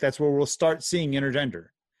so I think that's where we'll start seeing intergender.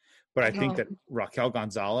 But I think that Raquel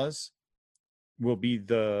Gonzalez will be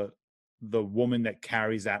the woman that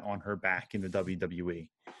carries that on her back in the WWE,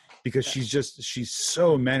 because she's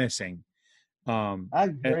so menacing. I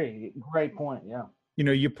agree. Great point. Yeah. You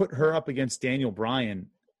know, you put her up against Daniel Bryan,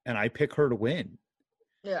 and I pick her to win.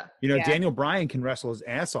 Yeah. You know, Daniel Bryan can wrestle his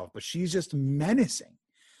ass off, but she's just menacing.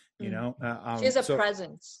 You know, she has a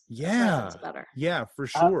presence. Yeah. Presence better. Yeah, for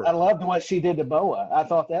sure. I loved what she did to Boa. I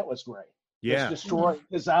thought that was great. Yeah. Just destroy,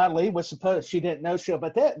 because Ali was supposed, she didn't know show,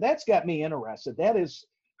 but that's got me interested. That is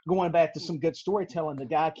going back to some good storytelling. The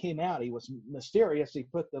guy came out, he was mysterious. He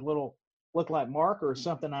put the little, looked like marker or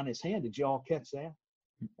something on his hand. Did you all catch that?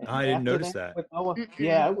 I didn't notice that.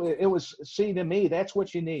 Yeah, it was. See, to me, that's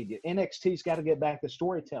what you need. NXT's got to get back to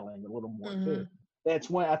storytelling a little more too.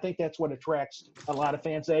 I think that's what attracts a lot of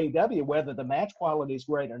fans to AEW, whether the match quality is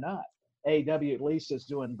great or not. AEW at least is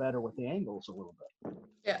doing better with the angles a little bit.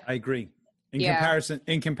 Yeah, I agree.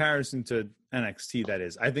 In comparison to NXT, that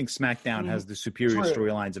is, I think SmackDown has the superior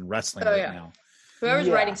storylines in wrestling now. Whoever's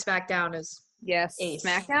writing SmackDown is. Yes, Ace.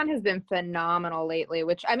 SmackDown has been phenomenal lately,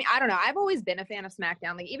 which, I mean, I don't know. I've always been a fan of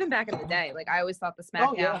SmackDown. Like, even back in the day, like, I always thought the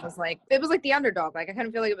SmackDown was like, it was like the underdog. Like, I kind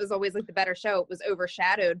of feel like it was always like the better show. It was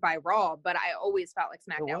overshadowed by Raw, but I always felt like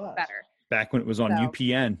SmackDown was better. Back when it was on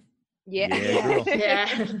UPN. Yeah.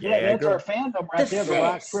 That's our fandom right there. The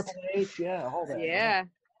Rock, Triple H, all that. Yeah.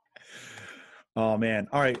 Oh man!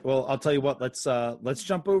 All right. Well, I'll tell you what. Let's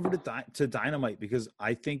jump over to Dynamite, because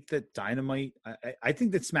I think that Dynamite. I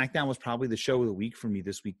think that SmackDown was probably the show of the week for me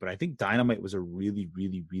this week, but I think Dynamite was a really,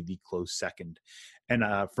 really, really close second. And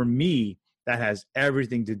for me, that has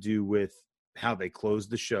everything to do with how they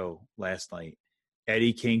closed the show last night.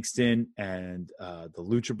 Eddie Kingston and the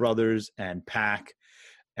Lucha Brothers and Pac,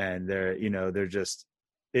 and they're just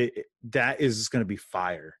that is going to be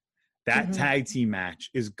fire. That tag team match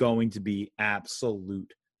is going to be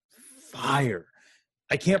absolute fire.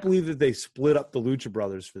 I can't believe that they split up the Lucha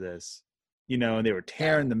Brothers for this, and they were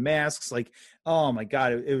tearing the masks. Like, oh my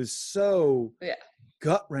God, it was so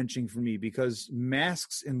gut-wrenching for me, because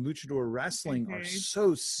masks in luchador wrestling are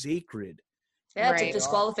so sacred. Yeah, it's a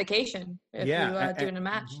disqualification if you doing a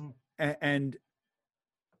match. And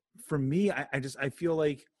for me, I feel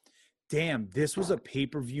like, damn, this was a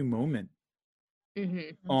pay-per-view moment.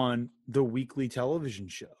 On the weekly television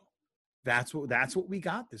show. That's what we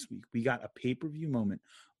got this week. We got a pay-per-view moment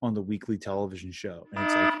on the weekly television show. And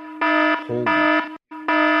it's like,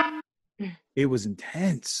 holy, it was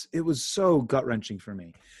intense. It was so gut-wrenching for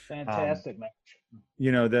me. Fantastic match.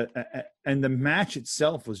 And the match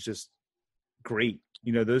itself was just great.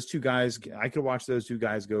 Those two guys, I could watch those two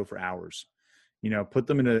guys go for hours. Put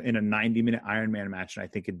them in a 90-minute Iron Man match, and I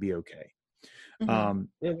think it'd be okay.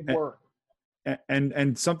 It would work.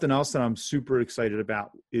 And something else that I'm super excited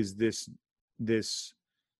about is this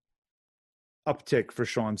uptick for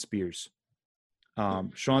Shawn Spears.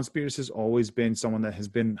 Shawn Spears has always been someone that has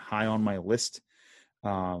been high on my list.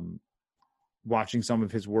 Watching some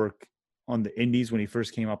of his work on the indies when he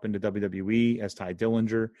first came up into WWE as Ty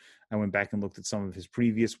Dillinger, I went back and looked at some of his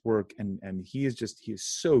previous work, and he is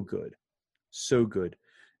so good, so good.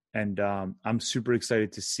 And I'm super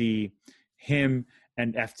excited to see him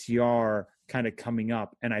and FTR kind of coming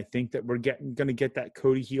up, and I think that we're going to get that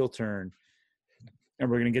Cody heel turn,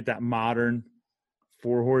 and we're going to get that modern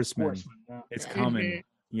Four Horsemen. It's coming,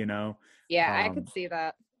 Yeah, I could see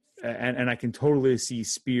that, and I can totally see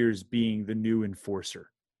Spears being the new enforcer.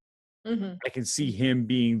 I can see him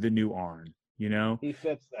being the new Arn. He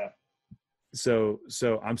fits that. So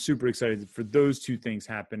I'm super excited for those two things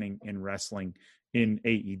happening in wrestling in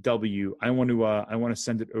AEW. I want to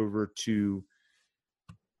send it over to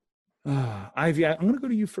Ivy. I'm going to go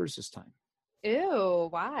to you first this time. Ew,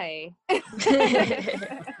 why?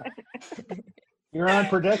 You're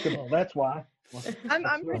unpredictable. That's why. I'm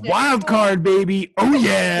unpredictable. Wild card, baby. Oh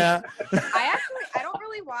yeah. I don't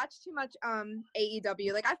really watch too much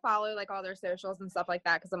AEW. Like I follow like all their socials and stuff like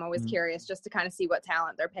that because I'm always curious just to kind of see what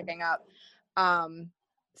talent they're picking up.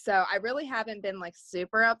 So I really haven't been like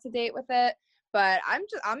super up to date with it, but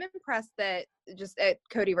I'm impressed that just at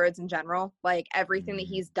Cody Rhodes in general, like everything that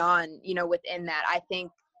he's done, you know, within that. I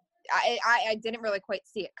think I didn't really quite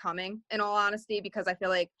see it coming, in all honesty, because I feel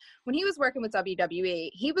like when he was working with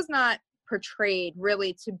WWE, he was not portrayed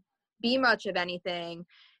really to be much of anything.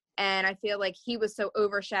 And I feel like he was so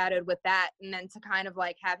overshadowed with that. And then to kind of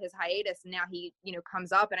like have his hiatus and now he, you know,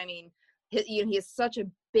 comes up and I mean, he has such a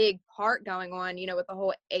big part going on, you know, with the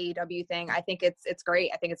whole AEW thing. I think it's great.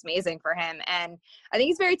 I think it's amazing for him. And I think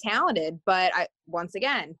he's very talented, but once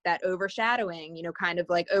again, that overshadowing, you know, kind of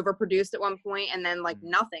like overproduced at one point and then like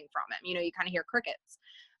nothing from him, you know, you kind of hear crickets.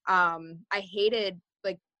 I hated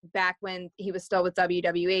like back when he was still with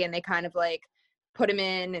WWE and they kind of like put him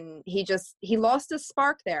in and he lost his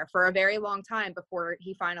spark there for a very long time before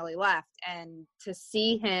he finally left. And to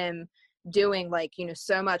see him doing like, you know,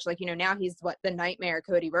 so much, like, you know, now he's the nightmare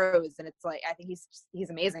Cody Rhodes, and it's like I think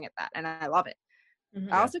he's amazing at that and I love it.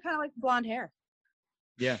 I also kind of like blonde hair.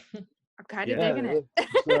 Yeah. I'm kind of digging it.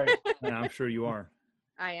 Right. Yeah, I'm sure you are.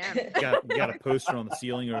 I am. You got a poster on the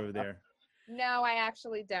ceiling over there. No, I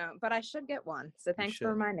actually don't, but I should get one. So thanks for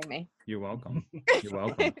reminding me. You're welcome. You're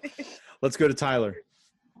welcome. Let's go to Tyler.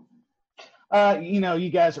 You know,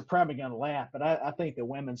 you guys are probably going to laugh, but I think the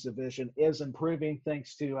women's division is improving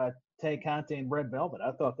thanks to Tay Conti and Red Velvet.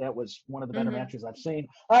 I thought that was one of the better matches I've seen,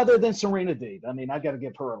 other than Serena Deeb. I mean, I got to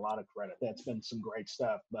give her a lot of credit. That's been some great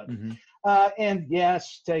stuff. But and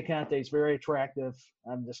yes, Tay Conti is very attractive.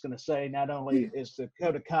 I'm just going to say, not only is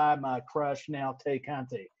Dakota Kai my crush, now Tay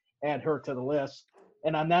Conti. Add her to the list,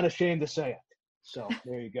 and I'm not ashamed to say it. So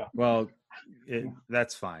there you go. Well,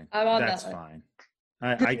 that's fine. That's fine.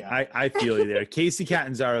 Yeah. I feel you there. Casey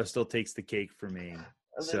Catanzaro still takes the cake for me.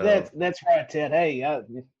 So That's right, Ted. Hey,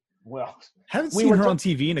 well, haven't seen her on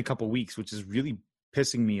TV in a couple weeks, which is really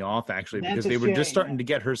pissing me off actually, because they were just starting to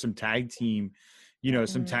get her some tag team, you know,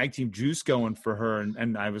 some tag team juice going for her,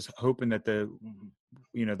 and I was hoping that the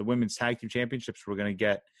women's tag team championships were going to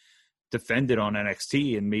get defended on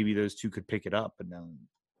NXT, and maybe those two could pick it up. But now,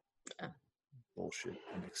 bullshit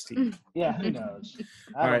NXT. Yeah, who knows?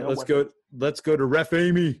 All right, let's go to Ref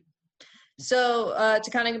Amy. So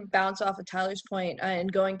to kind of bounce off of Tyler's point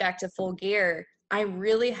and going back to Full Gear, I'm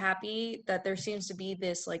really happy that there seems to be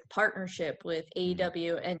this like partnership with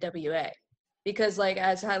AEW and WA, because like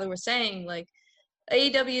as Tyler was saying, like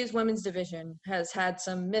AEW's women's division has had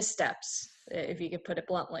some missteps, if you could put it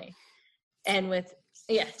bluntly, and with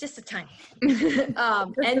just a tiny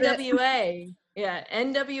NWA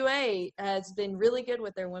has been really good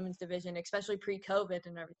with their women's division, especially pre-COVID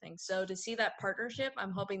and everything. So to see that partnership,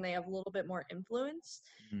 I'm hoping they have a little bit more influence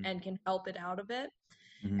and can help it out a bit.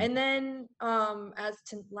 And then as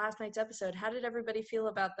to last night's episode, how did everybody feel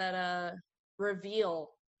about that reveal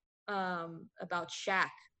about Shaq?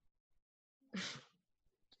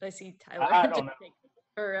 I see Tyler I don't know.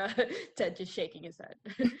 or Ted just shaking his head.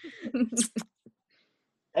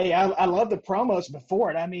 Hey, I love the promos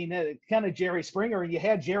before it. I mean, kind of Jerry Springer, and you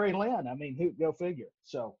had Jerry Lynn. I mean, who go figure?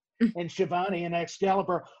 So, and Shivani and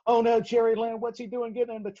Excalibur. Oh no, Jerry Lynn, what's he doing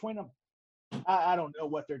getting in between them? I don't know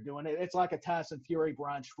what they're doing. It's like a Tyson Fury,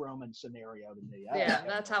 Braun Strowman scenario to me.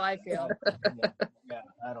 That's how I feel. Yeah,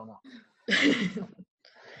 I don't know.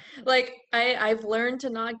 Like I've learned to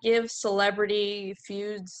not give celebrity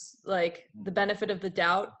feuds like the benefit of the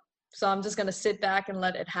doubt. So I'm just going to sit back and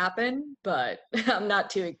let it happen, but I'm not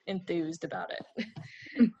too enthused about it.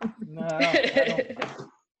 No, I don't.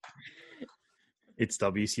 It's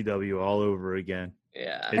WCW all over again.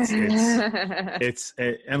 Yeah. It's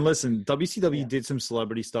and listen, WCW did some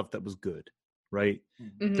celebrity stuff that was good, right?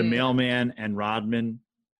 The Mailman and Rodman.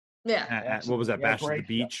 Yeah. What was that? Bash at the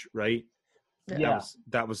Beach, right? Yeah.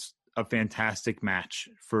 That was a fantastic match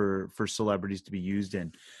for celebrities to be used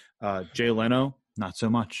in. Jay Leno, not so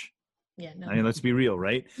much. Yeah, no. I mean, let's be real,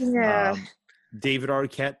 right? Yeah. David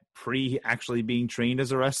Arquette, actually being trained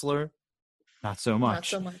as a wrestler, not so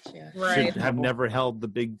much. Not so much, yeah. Right. Should have never held the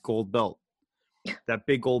big gold belt. That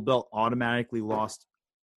big gold belt automatically lost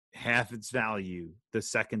half its value the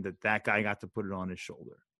second that guy got to put it on his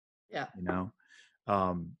shoulder. Yeah. You know?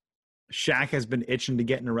 Shaq has been itching to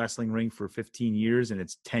get in a wrestling ring for 15 years, and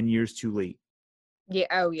it's 10 years too late. Yeah.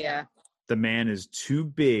 Oh, yeah. The man is too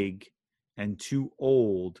big and too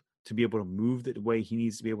old to be able to move the way he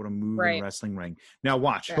needs to be able to move in a wrestling ring. Now,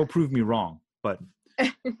 watch. Yeah. He'll prove me wrong, but,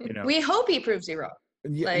 you know. We hope he proves you wrong.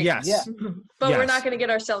 Yes. Yeah. But Yes. we're not going to get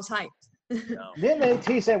ourselves hyped. No. Didn't they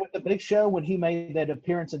tease that with the Big Show when he made that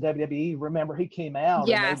appearance in WWE? Remember, he came out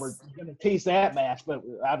and they were going to tease that match, but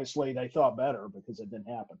obviously they thought better because it didn't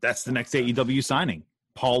happen. That's the next AEW signing.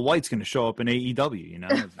 Paul White's going to show up in AEW, you know?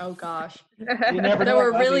 Oh, gosh. You never know.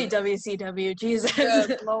 We're really WCW. Jesus.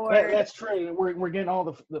 Good Lord. That's true. We're getting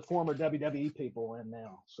all the former WWE people in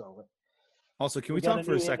now. So Also, can we talk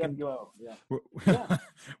for a second? Yeah.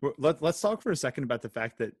 Let's talk for a second about the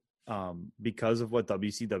fact that because of what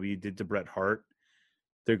WCW did to Bret Hart,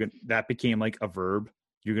 that became like a verb.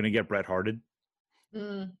 You're going to get Bret Harted.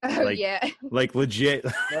 Like, yeah. Like legit.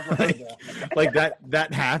 like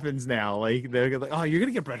that happens now. Like they're like, oh, you're going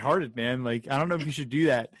to get Bret Harted, man. Like, I don't know if you should do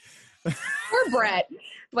that. Poor Bret.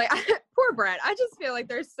 Like, poor Bret. I just feel like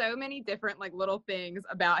there's so many different like little things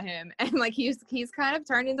about him, and like he's kind of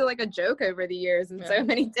turned into like a joke over the years in so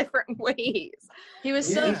many different ways. He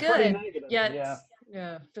was so good. Yeah.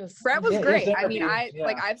 Brett was great. I mean,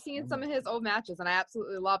 I've seen some of his old matches and I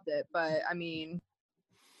absolutely loved it. But I mean,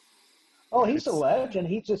 he's a legend.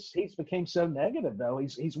 He's became so negative though.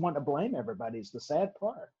 He's wanting to blame everybody. It's the sad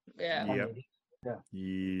part. Yeah. Yep.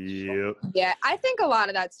 Yeah, I think a lot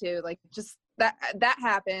of that too. Like just that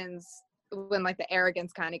happens when like the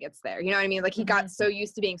arrogance kind of gets there. You know what I mean? Like he got so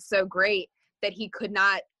used to being so great that he could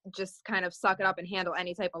not just kind of suck it up and handle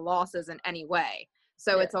any type of losses in any way.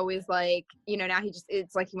 So it's always like, you know, now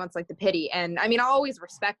it's like he wants like the pity. And I mean, I'll always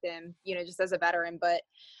respect him, you know, just as a veteran, but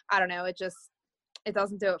I don't know. It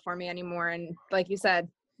doesn't do it for me anymore. And like you said,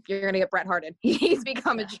 you're going to get Bret Harted. He's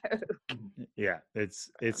become a joke. Yeah, it's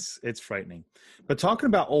frightening. But talking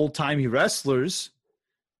about old timey wrestlers,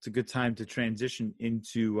 it's a good time to transition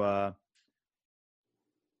into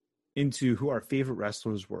who our favorite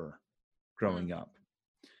wrestlers were growing up.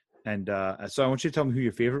 And so I want you to tell me who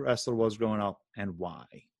your favorite wrestler was growing up and why.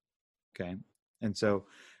 Okay. And so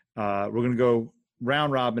we're going to go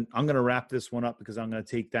round robin. I'm going to wrap this one up because I'm going to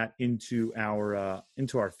take that into our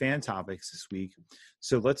fan topics this week.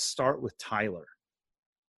 So let's start with Tyler.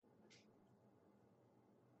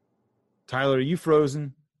 Tyler, are you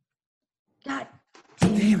frozen? God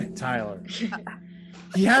damn it, Tyler.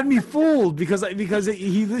 He had me fooled because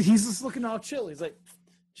he's just looking all chill. He's like,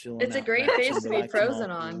 chilling. It's a great face to be frozen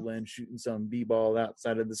on. And shooting some b-ball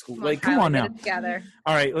outside of the school. Come on now. Together.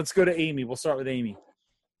 All right, let's go to Amy. We'll start with Amy.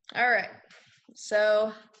 All right.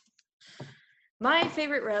 So my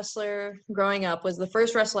favorite wrestler growing up was the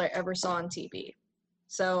first wrestler I ever saw on TV.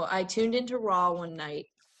 So I tuned into Raw one night,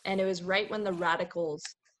 and it was right when the Radicals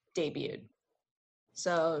debuted.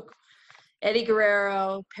 So Eddie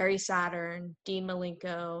Guerrero, Perry Saturn, Dean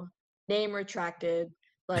Malenko, name retracted.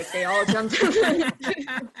 Like they all jumped.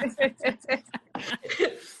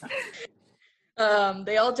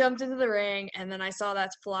 They all jumped into the ring, and then I saw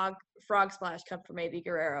that frog splash come from Eddie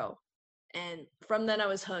Guerrero, and from then I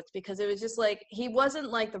was hooked because it was just like he wasn't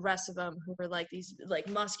like the rest of them who were like these like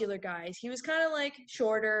muscular guys. He was kind of like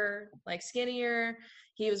shorter, like skinnier.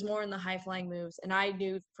 He was more in the high flying moves, and I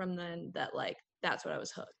knew from then that like that's what I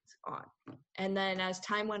was hooked on. And then as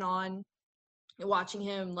time went on, watching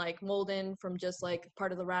him like mold in from just like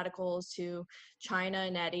part of the Radicals to Chyna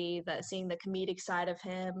and Eddie, that seeing the comedic side of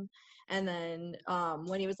him. And then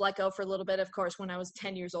when he was let go for a little bit, of course, when I was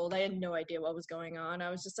 10 years old, I had no idea what was going on. I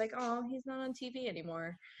was just like, oh, he's not on TV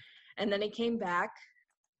anymore. And then he came back,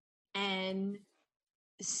 and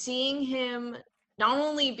seeing him not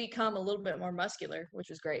only become a little bit more muscular, which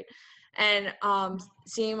was great, and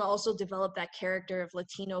seeing him also develop that character of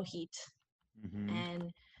Latino heat,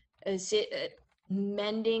 and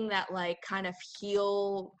mending that like kind of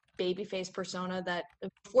heel babyface persona that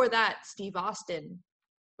before that Steve Austin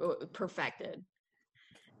perfected.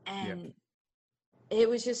 And it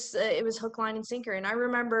was just it was hook, line, and sinker. And I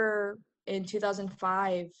remember in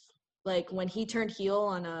 2005, like when he turned heel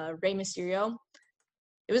on Rey Mysterio,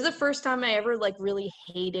 it was the first time I ever like really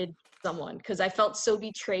hated someone because I felt so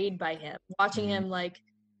betrayed by him, watching him like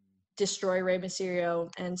destroy Rey Mysterio.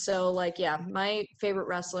 And so like my favorite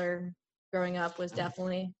wrestler growing up was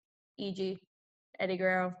definitely EG, Eddie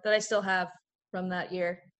Guerrero, that I still have from that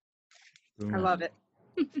year. I love it.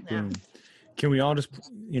 Yeah. Can we all just,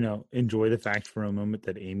 enjoy the fact for a moment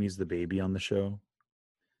that Amy's the baby on the show?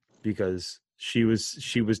 Because she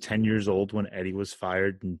was 10 years old when Eddie was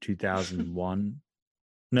fired in 2001.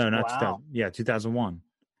 No, not 2000. Yeah, 2001.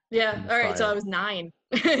 Yeah. All right. So I was 9.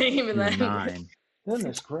 Even then. 9.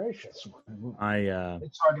 Goodness gracious!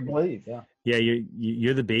 It's hard to believe. Yeah. Yeah,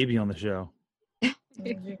 you're the baby on the show.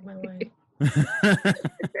 Drink my wine.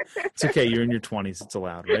 It's okay. You're in your 20s. It's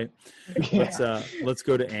allowed, right? Yeah. Let's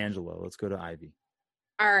go to Angela. Let's go to Ivy.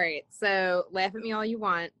 All right. So laugh at me all you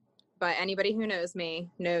want, but anybody who knows me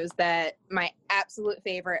knows that my absolute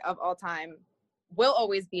favorite of all time will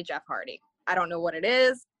always be Jeff Hardy. I don't know what it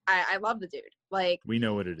is. I love the dude. Like, we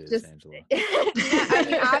know what it is, just, Angela. Yeah, I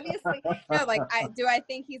mean, obviously, no. Like, I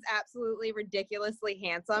think he's absolutely ridiculously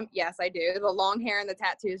handsome? Yes, I do. The long hair and the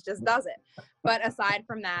tattoos just does it. But aside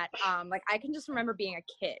from that, like, I can just remember being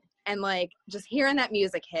a kid and like just hearing that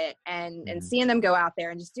music hit and seeing them go out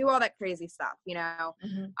there and just do all that crazy stuff. You know,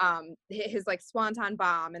 his like Swanton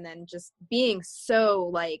Bomb, and then just being so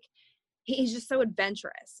like. He's just so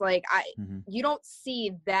adventurous. Like you don't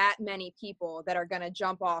see that many people that are going to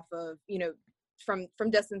jump off of, you know, from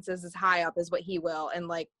distances as high up as what he will and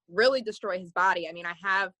like really destroy his body. I mean, I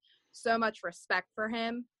have so much respect for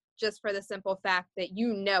him just for the simple fact that,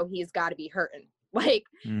 you know, he's got to be hurting. Like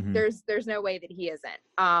there's no way that he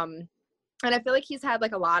isn't. And I feel like he's had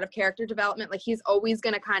like a lot of character development. Like he's always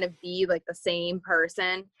going to kind of be like the same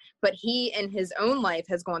person, but he in his own life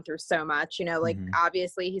has gone through so much, you know, like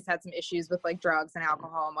obviously he's had some issues with like drugs and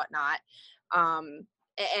alcohol and whatnot. And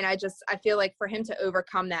I feel like for him to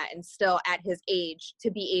overcome that and still at his age to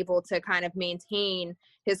be able to kind of maintain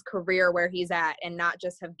his career where he's at and not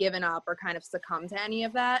just have given up or kind of succumb to any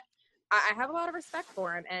of that. I have a lot of respect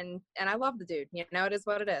for him and I love the dude, you know, it is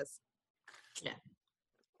what it is. Yeah.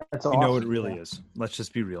 That's You awesome. know it really is. Let's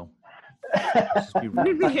just be real. Let's just be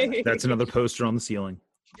real. That's another poster on the ceiling.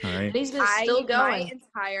 All right. And he's been still going. My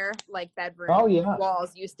entire like bedroom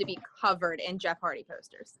walls used to be covered in Jeff Hardy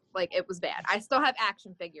posters. Like it was bad. I still have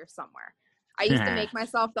action figures somewhere. I used to make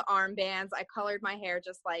myself the armbands. I colored my hair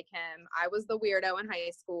just like him. I was the weirdo in high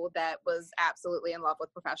school that was absolutely in love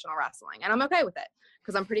with professional wrestling, and I'm okay with it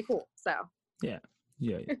because I'm pretty cool. So yeah.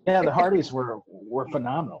 The Hardys were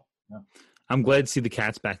phenomenal. Yeah. I'm glad to see the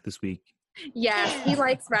Cats back this week. Yes, he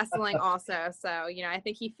likes wrestling also. So, you know, I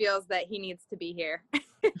think he feels that he needs to be here.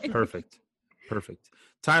 Perfect.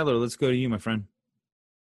 Tyler, let's go to you, my friend.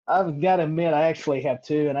 I've got to admit, I actually have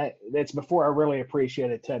two, and it's before I really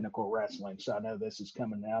appreciated technical wrestling, so I know this is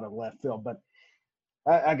coming out of left field, but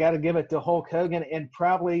I got to give it to Hulk Hogan, and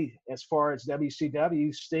probably as far as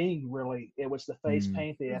WCW, Sting really, it was the face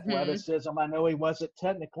paint, the athleticism. I know he wasn't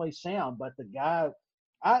technically sound, but the guy,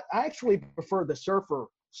 I actually prefer the Surfer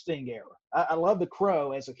Sting era. I love the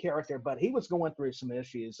Crow as a character, but he was going through some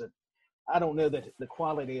issues that I don't know that the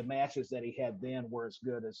quality of matches that he had then were as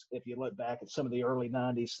good as if you look back at some of the early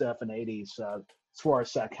 90s stuff and 80s as far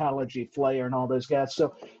as Psychology, Flair, and all those guys.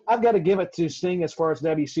 So I've got to give it to Sting as far as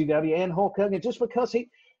WCW and Hulk Hogan just because he,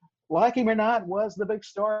 like him or not, was the big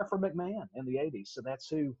star for McMahon in the 80s. So that's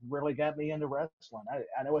who really got me into wrestling. I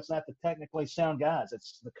know it's not the technically sound guys.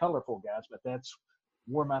 It's the colorful guys, but that's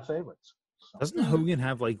were my favorites. So. Doesn't Hogan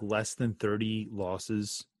have like less than 30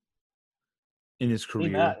 losses in his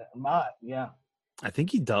career? Yeah. I think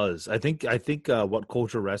he does. I think What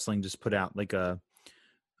Culture Wrestling just put out like a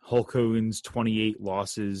Hulk Hogan's 28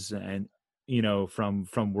 losses, and you know, from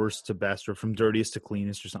worst to best or from dirtiest to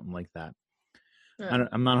cleanest or something like that. Yeah.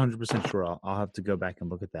 I'm not 100% sure. I'll have to go back and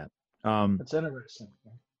look at that. That's interesting.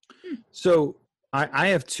 So I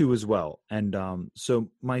have two as well, and so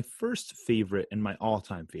my first favorite and my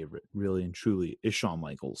all-time favorite, really and truly, is Shawn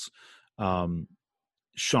Michaels.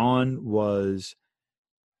 Shawn was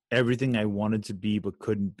everything I wanted to be but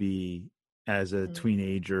couldn't be as a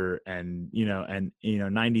teenager, and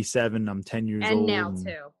 97, I'm 10 years old. And now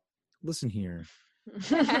too. Listen here.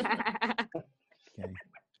 Okay.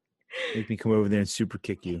 Make me come over there and super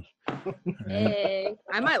kick you. Hey,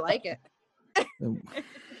 I might like it.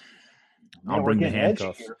 I'll bring the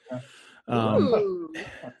handcuffs. No,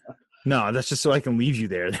 that's just so I can leave you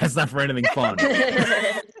there. That's not for anything fun. Don't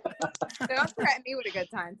threaten me with a good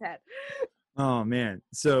time, Ted. Oh man.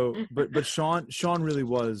 So, but Shawn really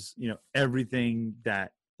was, everything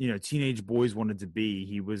that, teenage boys wanted to be.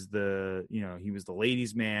 He was the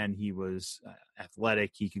ladies' man. He was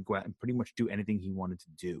athletic. He could go out and pretty much do anything he wanted to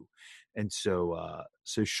do. And so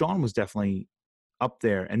Shawn was definitely up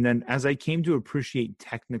there. And then as I came to appreciate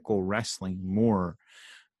technical wrestling more,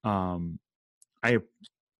 I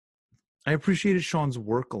appreciated Shawn's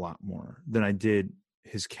work a lot more than I did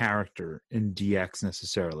his character in DX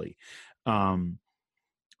necessarily.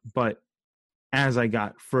 But as I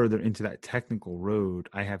got further into that technical road,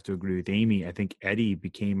 I have to agree with Amy. I think Eddie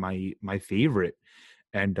became my favorite.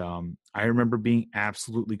 And I remember being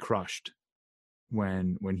absolutely crushed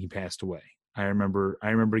when he passed away. I remember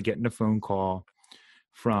getting a phone call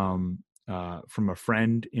from a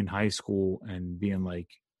friend in high school and being like,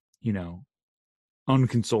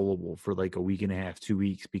 unconsolable for like a week and a half, 2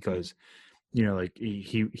 weeks, because, you know, like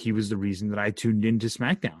he was the reason that I tuned into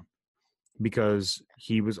SmackDown, because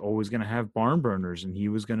he was always going to have barn burners and he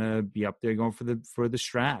was going to be up there going for the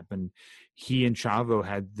strap. And he and Chavo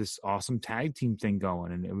had this awesome tag team thing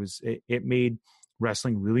going. And it made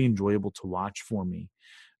wrestling really enjoyable to watch for me.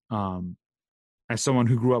 As someone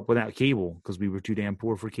who grew up without cable, because we were too damn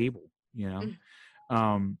poor for cable, you know?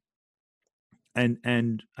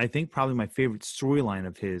 And I think probably my favorite storyline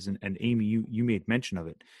of his, and Amy, you made mention of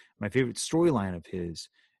it. My favorite storyline of his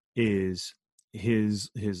is his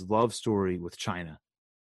love story with Chyna,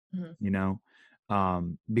 you know,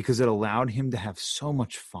 because it allowed him to have so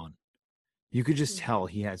much fun. You could just tell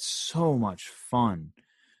he had so much fun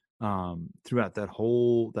throughout that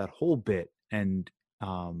whole bit, and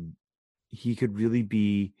he could really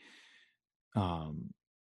be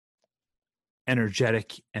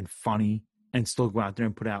energetic and funny, and still go out there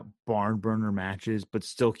and put out barn burner matches, but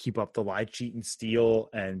still keep up the lie, cheat, and steal.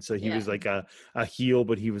 And so he was like a heel,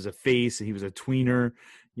 but he was a face, and he was a tweener,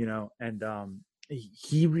 you know. And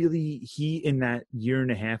he in that year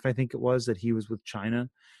and a half, I think it was, that he was with Chyna,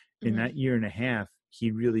 in that year and a half,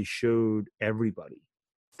 he really showed everybody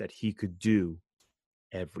that he could do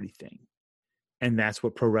everything. And that's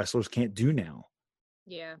what pro wrestlers can't do now.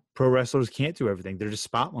 Yeah. Pro wrestlers can't do everything. They're just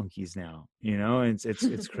spot monkeys now, you know, and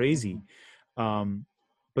it's crazy.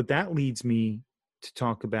 But that leads me to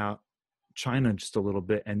talk about Chyna just a little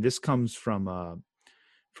bit. And this comes from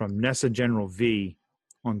Nessa General V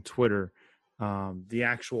on Twitter. The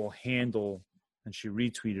actual handle, and she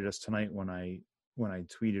retweeted us tonight when I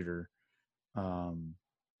tweeted her.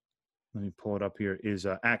 Let me pull it up here, is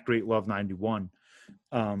at Great Love 91.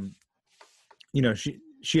 You know,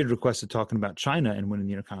 she had requested talking about Chyna and winning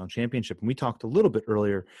the Intercontinental Championship. And we talked a little bit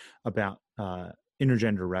earlier about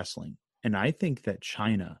intergender wrestling. And I think that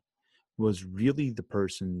Chyna was really the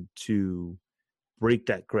person to break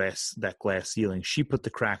that glass ceiling. She put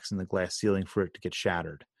the cracks in the glass ceiling for it to get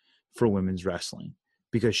shattered for women's wrestling,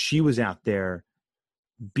 because she was out there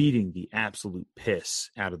beating the absolute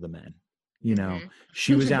piss out of the men. You know,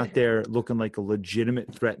 she was out there looking like a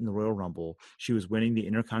legitimate threat in the Royal Rumble. She was winning the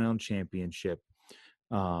Intercontinental Championship.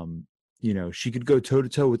 You know, she could go toe to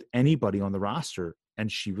toe with anybody on the roster,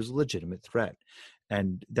 and she was a legitimate threat.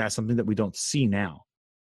 And that's something that we don't see now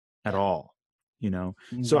at all, you know?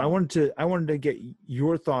 So I wanted to get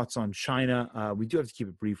your thoughts on Chyna. We do have to keep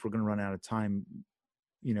it brief. We're going to run out of time,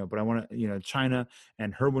 you know, but I want to, you know, Chyna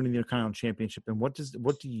and her winning the Intercontinental Championship. And what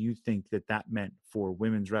do you think that meant for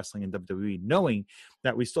women's wrestling in WWE, knowing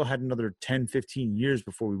that we still had another 10, 15 years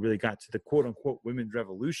before we really got to the quote unquote women's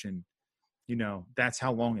revolution? You know, that's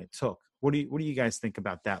how long it took. What do you guys think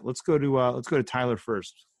about that? Let's go to Tyler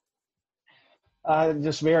first.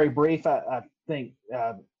 Just very brief. I think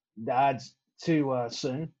died too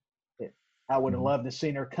soon. I would have loved to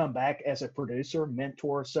seen her come back as a producer,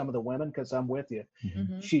 mentor some of the women, because I'm with you.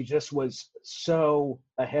 She just was so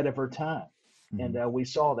ahead of her time. And we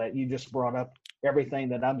saw that. You just brought up everything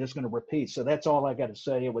that I'm just going to repeat. So that's all I got to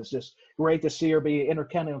say. It was just great to see her be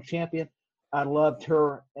Intercontinental Champion. I loved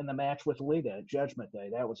her in the match with Lita at Judgment Day.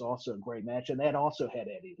 That was also a great match. And that also had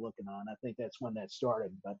Eddie looking on. I think that's when that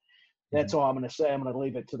started. But that's all I'm going to say. I'm going to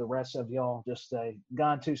leave it to the rest of y'all. Just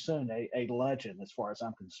gone too soon. A legend as far as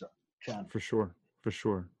I'm concerned. Chyna. For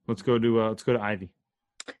sure. Let's go to Ivy.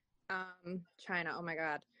 Chyna. Oh my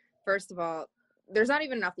God. First of all, there's not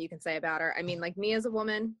even enough that you can say about her. I mean, like, me as a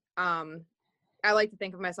woman, I like to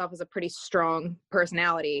think of myself as a pretty strong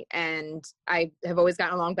personality, and I have always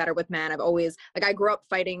gotten along better with men. I grew up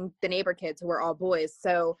fighting the neighbor kids who were all boys.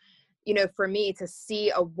 So, you know, for me to see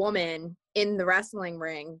a woman in the wrestling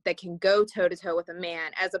ring that can go toe to toe with a man,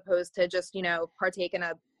 as opposed to just, you know, partake in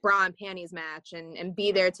a bra and panties match and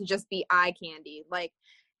be there to just be eye candy. Like,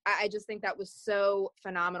 I just think that was so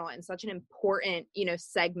phenomenal and such an important, you know,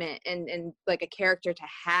 segment and like a character to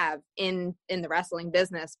have in the wrestling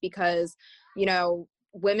business, because, you know,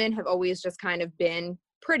 women have always just kind of been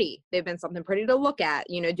pretty. They've been something pretty to look at,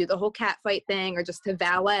 you know, do the whole cat fight thing or just to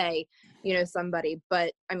valet, you know, somebody.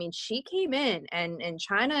 But I mean, she came in and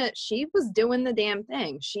Chyna, she was doing the damn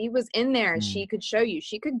thing. She was in there and she could show you,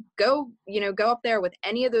 she could go up there with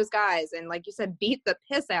any of those guys and, like you said, beat the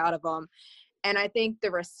piss out of them. And I think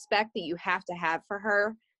the respect that you have to have for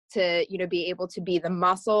her to, you know, be able to be the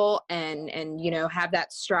muscle and, you know, have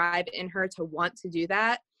that strive in her to want to do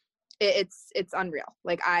that. It's unreal.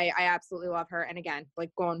 Like, I absolutely love her. And again,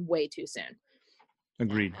 like, going way too soon.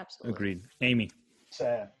 Agreed. Yeah, absolutely. Agreed. Amy.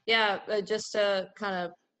 Yeah. Just to kind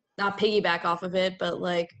of not piggyback off of it, but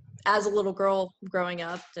like, as a little girl growing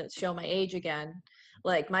up, to show my age again,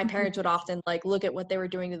 Like my parents would often like look at what they were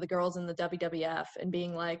doing to the girls in the WWF and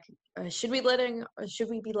being like, should we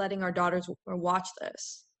be letting our daughters watch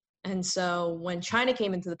this? And so when Chyna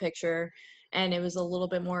came into the picture and it was a little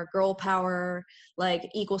bit more girl power, like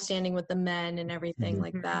equal standing with the men and everything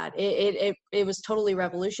like that, it was totally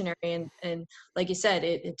revolutionary. And like you said,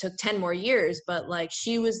 it took 10 more years, but like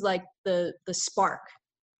she was like the spark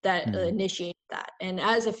that initiated that. And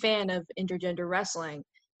as a fan of intergender wrestling,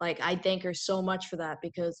 like I thank her so much for that,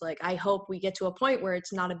 because like I hope we get to a point where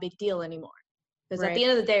it's not a big deal anymore. Because at the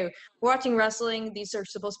end of the day, we're watching wrestling. These are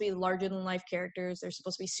supposed to be larger than life characters. They're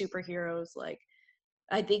supposed to be superheroes. Like,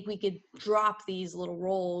 I think we could drop these little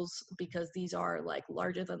roles because these are like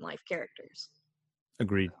larger than life characters.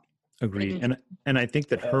 Agreed. And I think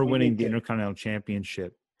that her winning the Intercontinental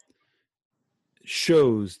Championship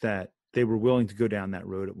shows that they were willing to go down that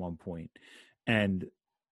road at one point. And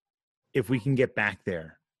if we can get back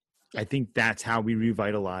there, I think that's how we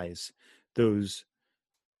revitalize those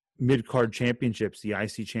mid-card championships, the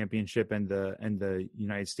IC championship and the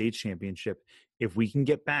United States championship. If we can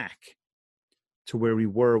get back to where we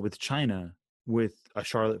were with Chyna, with a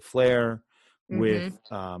Charlotte Flair, with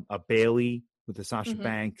a Bayley, with a Sasha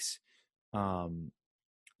Banks,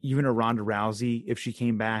 even a Ronda Rousey, if she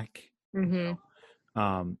came back, and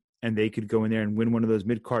they could go in there and win one of those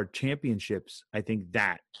mid-card championships, I think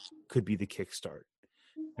that could be the kickstart.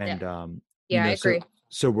 And I agree.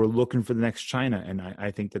 So we're looking for the next Chyna, and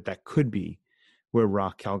I think that could be where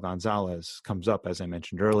Raquel Gonzalez comes up, as I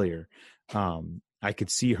mentioned earlier. I could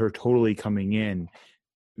see her totally coming in,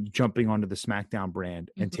 jumping onto the SmackDown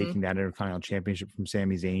brand and taking that Intercontinental Championship from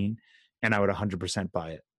Sami Zayn, and I would 100%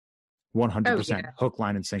 buy it. 100%, hook,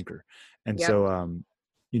 line, and sinker. And so,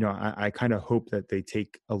 I kind of hope that they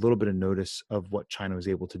take a little bit of notice of what Chyna was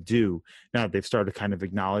able to do. Now they've started kind of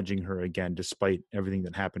acknowledging her again, despite everything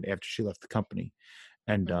that happened after she left the company.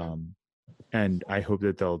 And I hope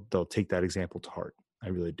that they'll take that example to heart. I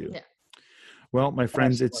really do. Yeah. Well, my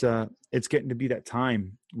friends, it's getting to be that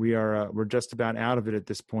time. We're just about out of it at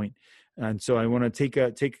this point. And so I want to take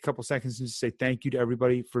a couple seconds and just say thank you to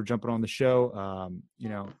everybody for jumping on the show.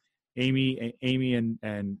 Amy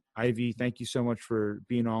and Ivy, thank you so much for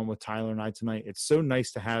being on with Tyler and I tonight. It's so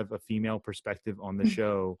nice to have a female perspective on the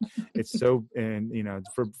show. It's so, and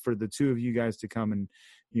for the two of you guys to come and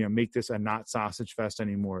make this a not sausage fest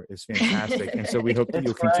anymore is fantastic. And so we hope that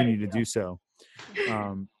you'll continue to do so.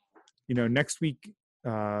 Next week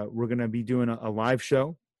we're going to be doing a live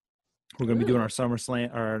show. We're going to be doing our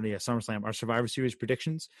our Survivor Series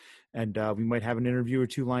predictions, and we might have an interview or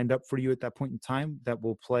two lined up for you at that point in time that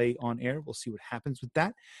will play on air. We'll see what happens with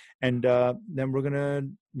that, and then we're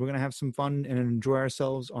gonna have some fun and enjoy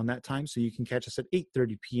ourselves on that time. So you can catch us at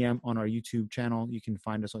 8:30 p.m. on our YouTube channel. You can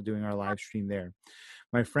find us on doing our live stream there.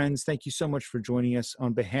 My friends, thank you so much for joining us.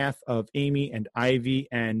 On behalf of Amy and Ivy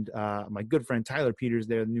and my good friend Tyler Peters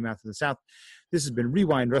there, the New Mouth of the South, this has been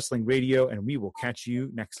Wre-Wind Wrestling Radio, and we will catch you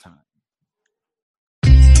next time.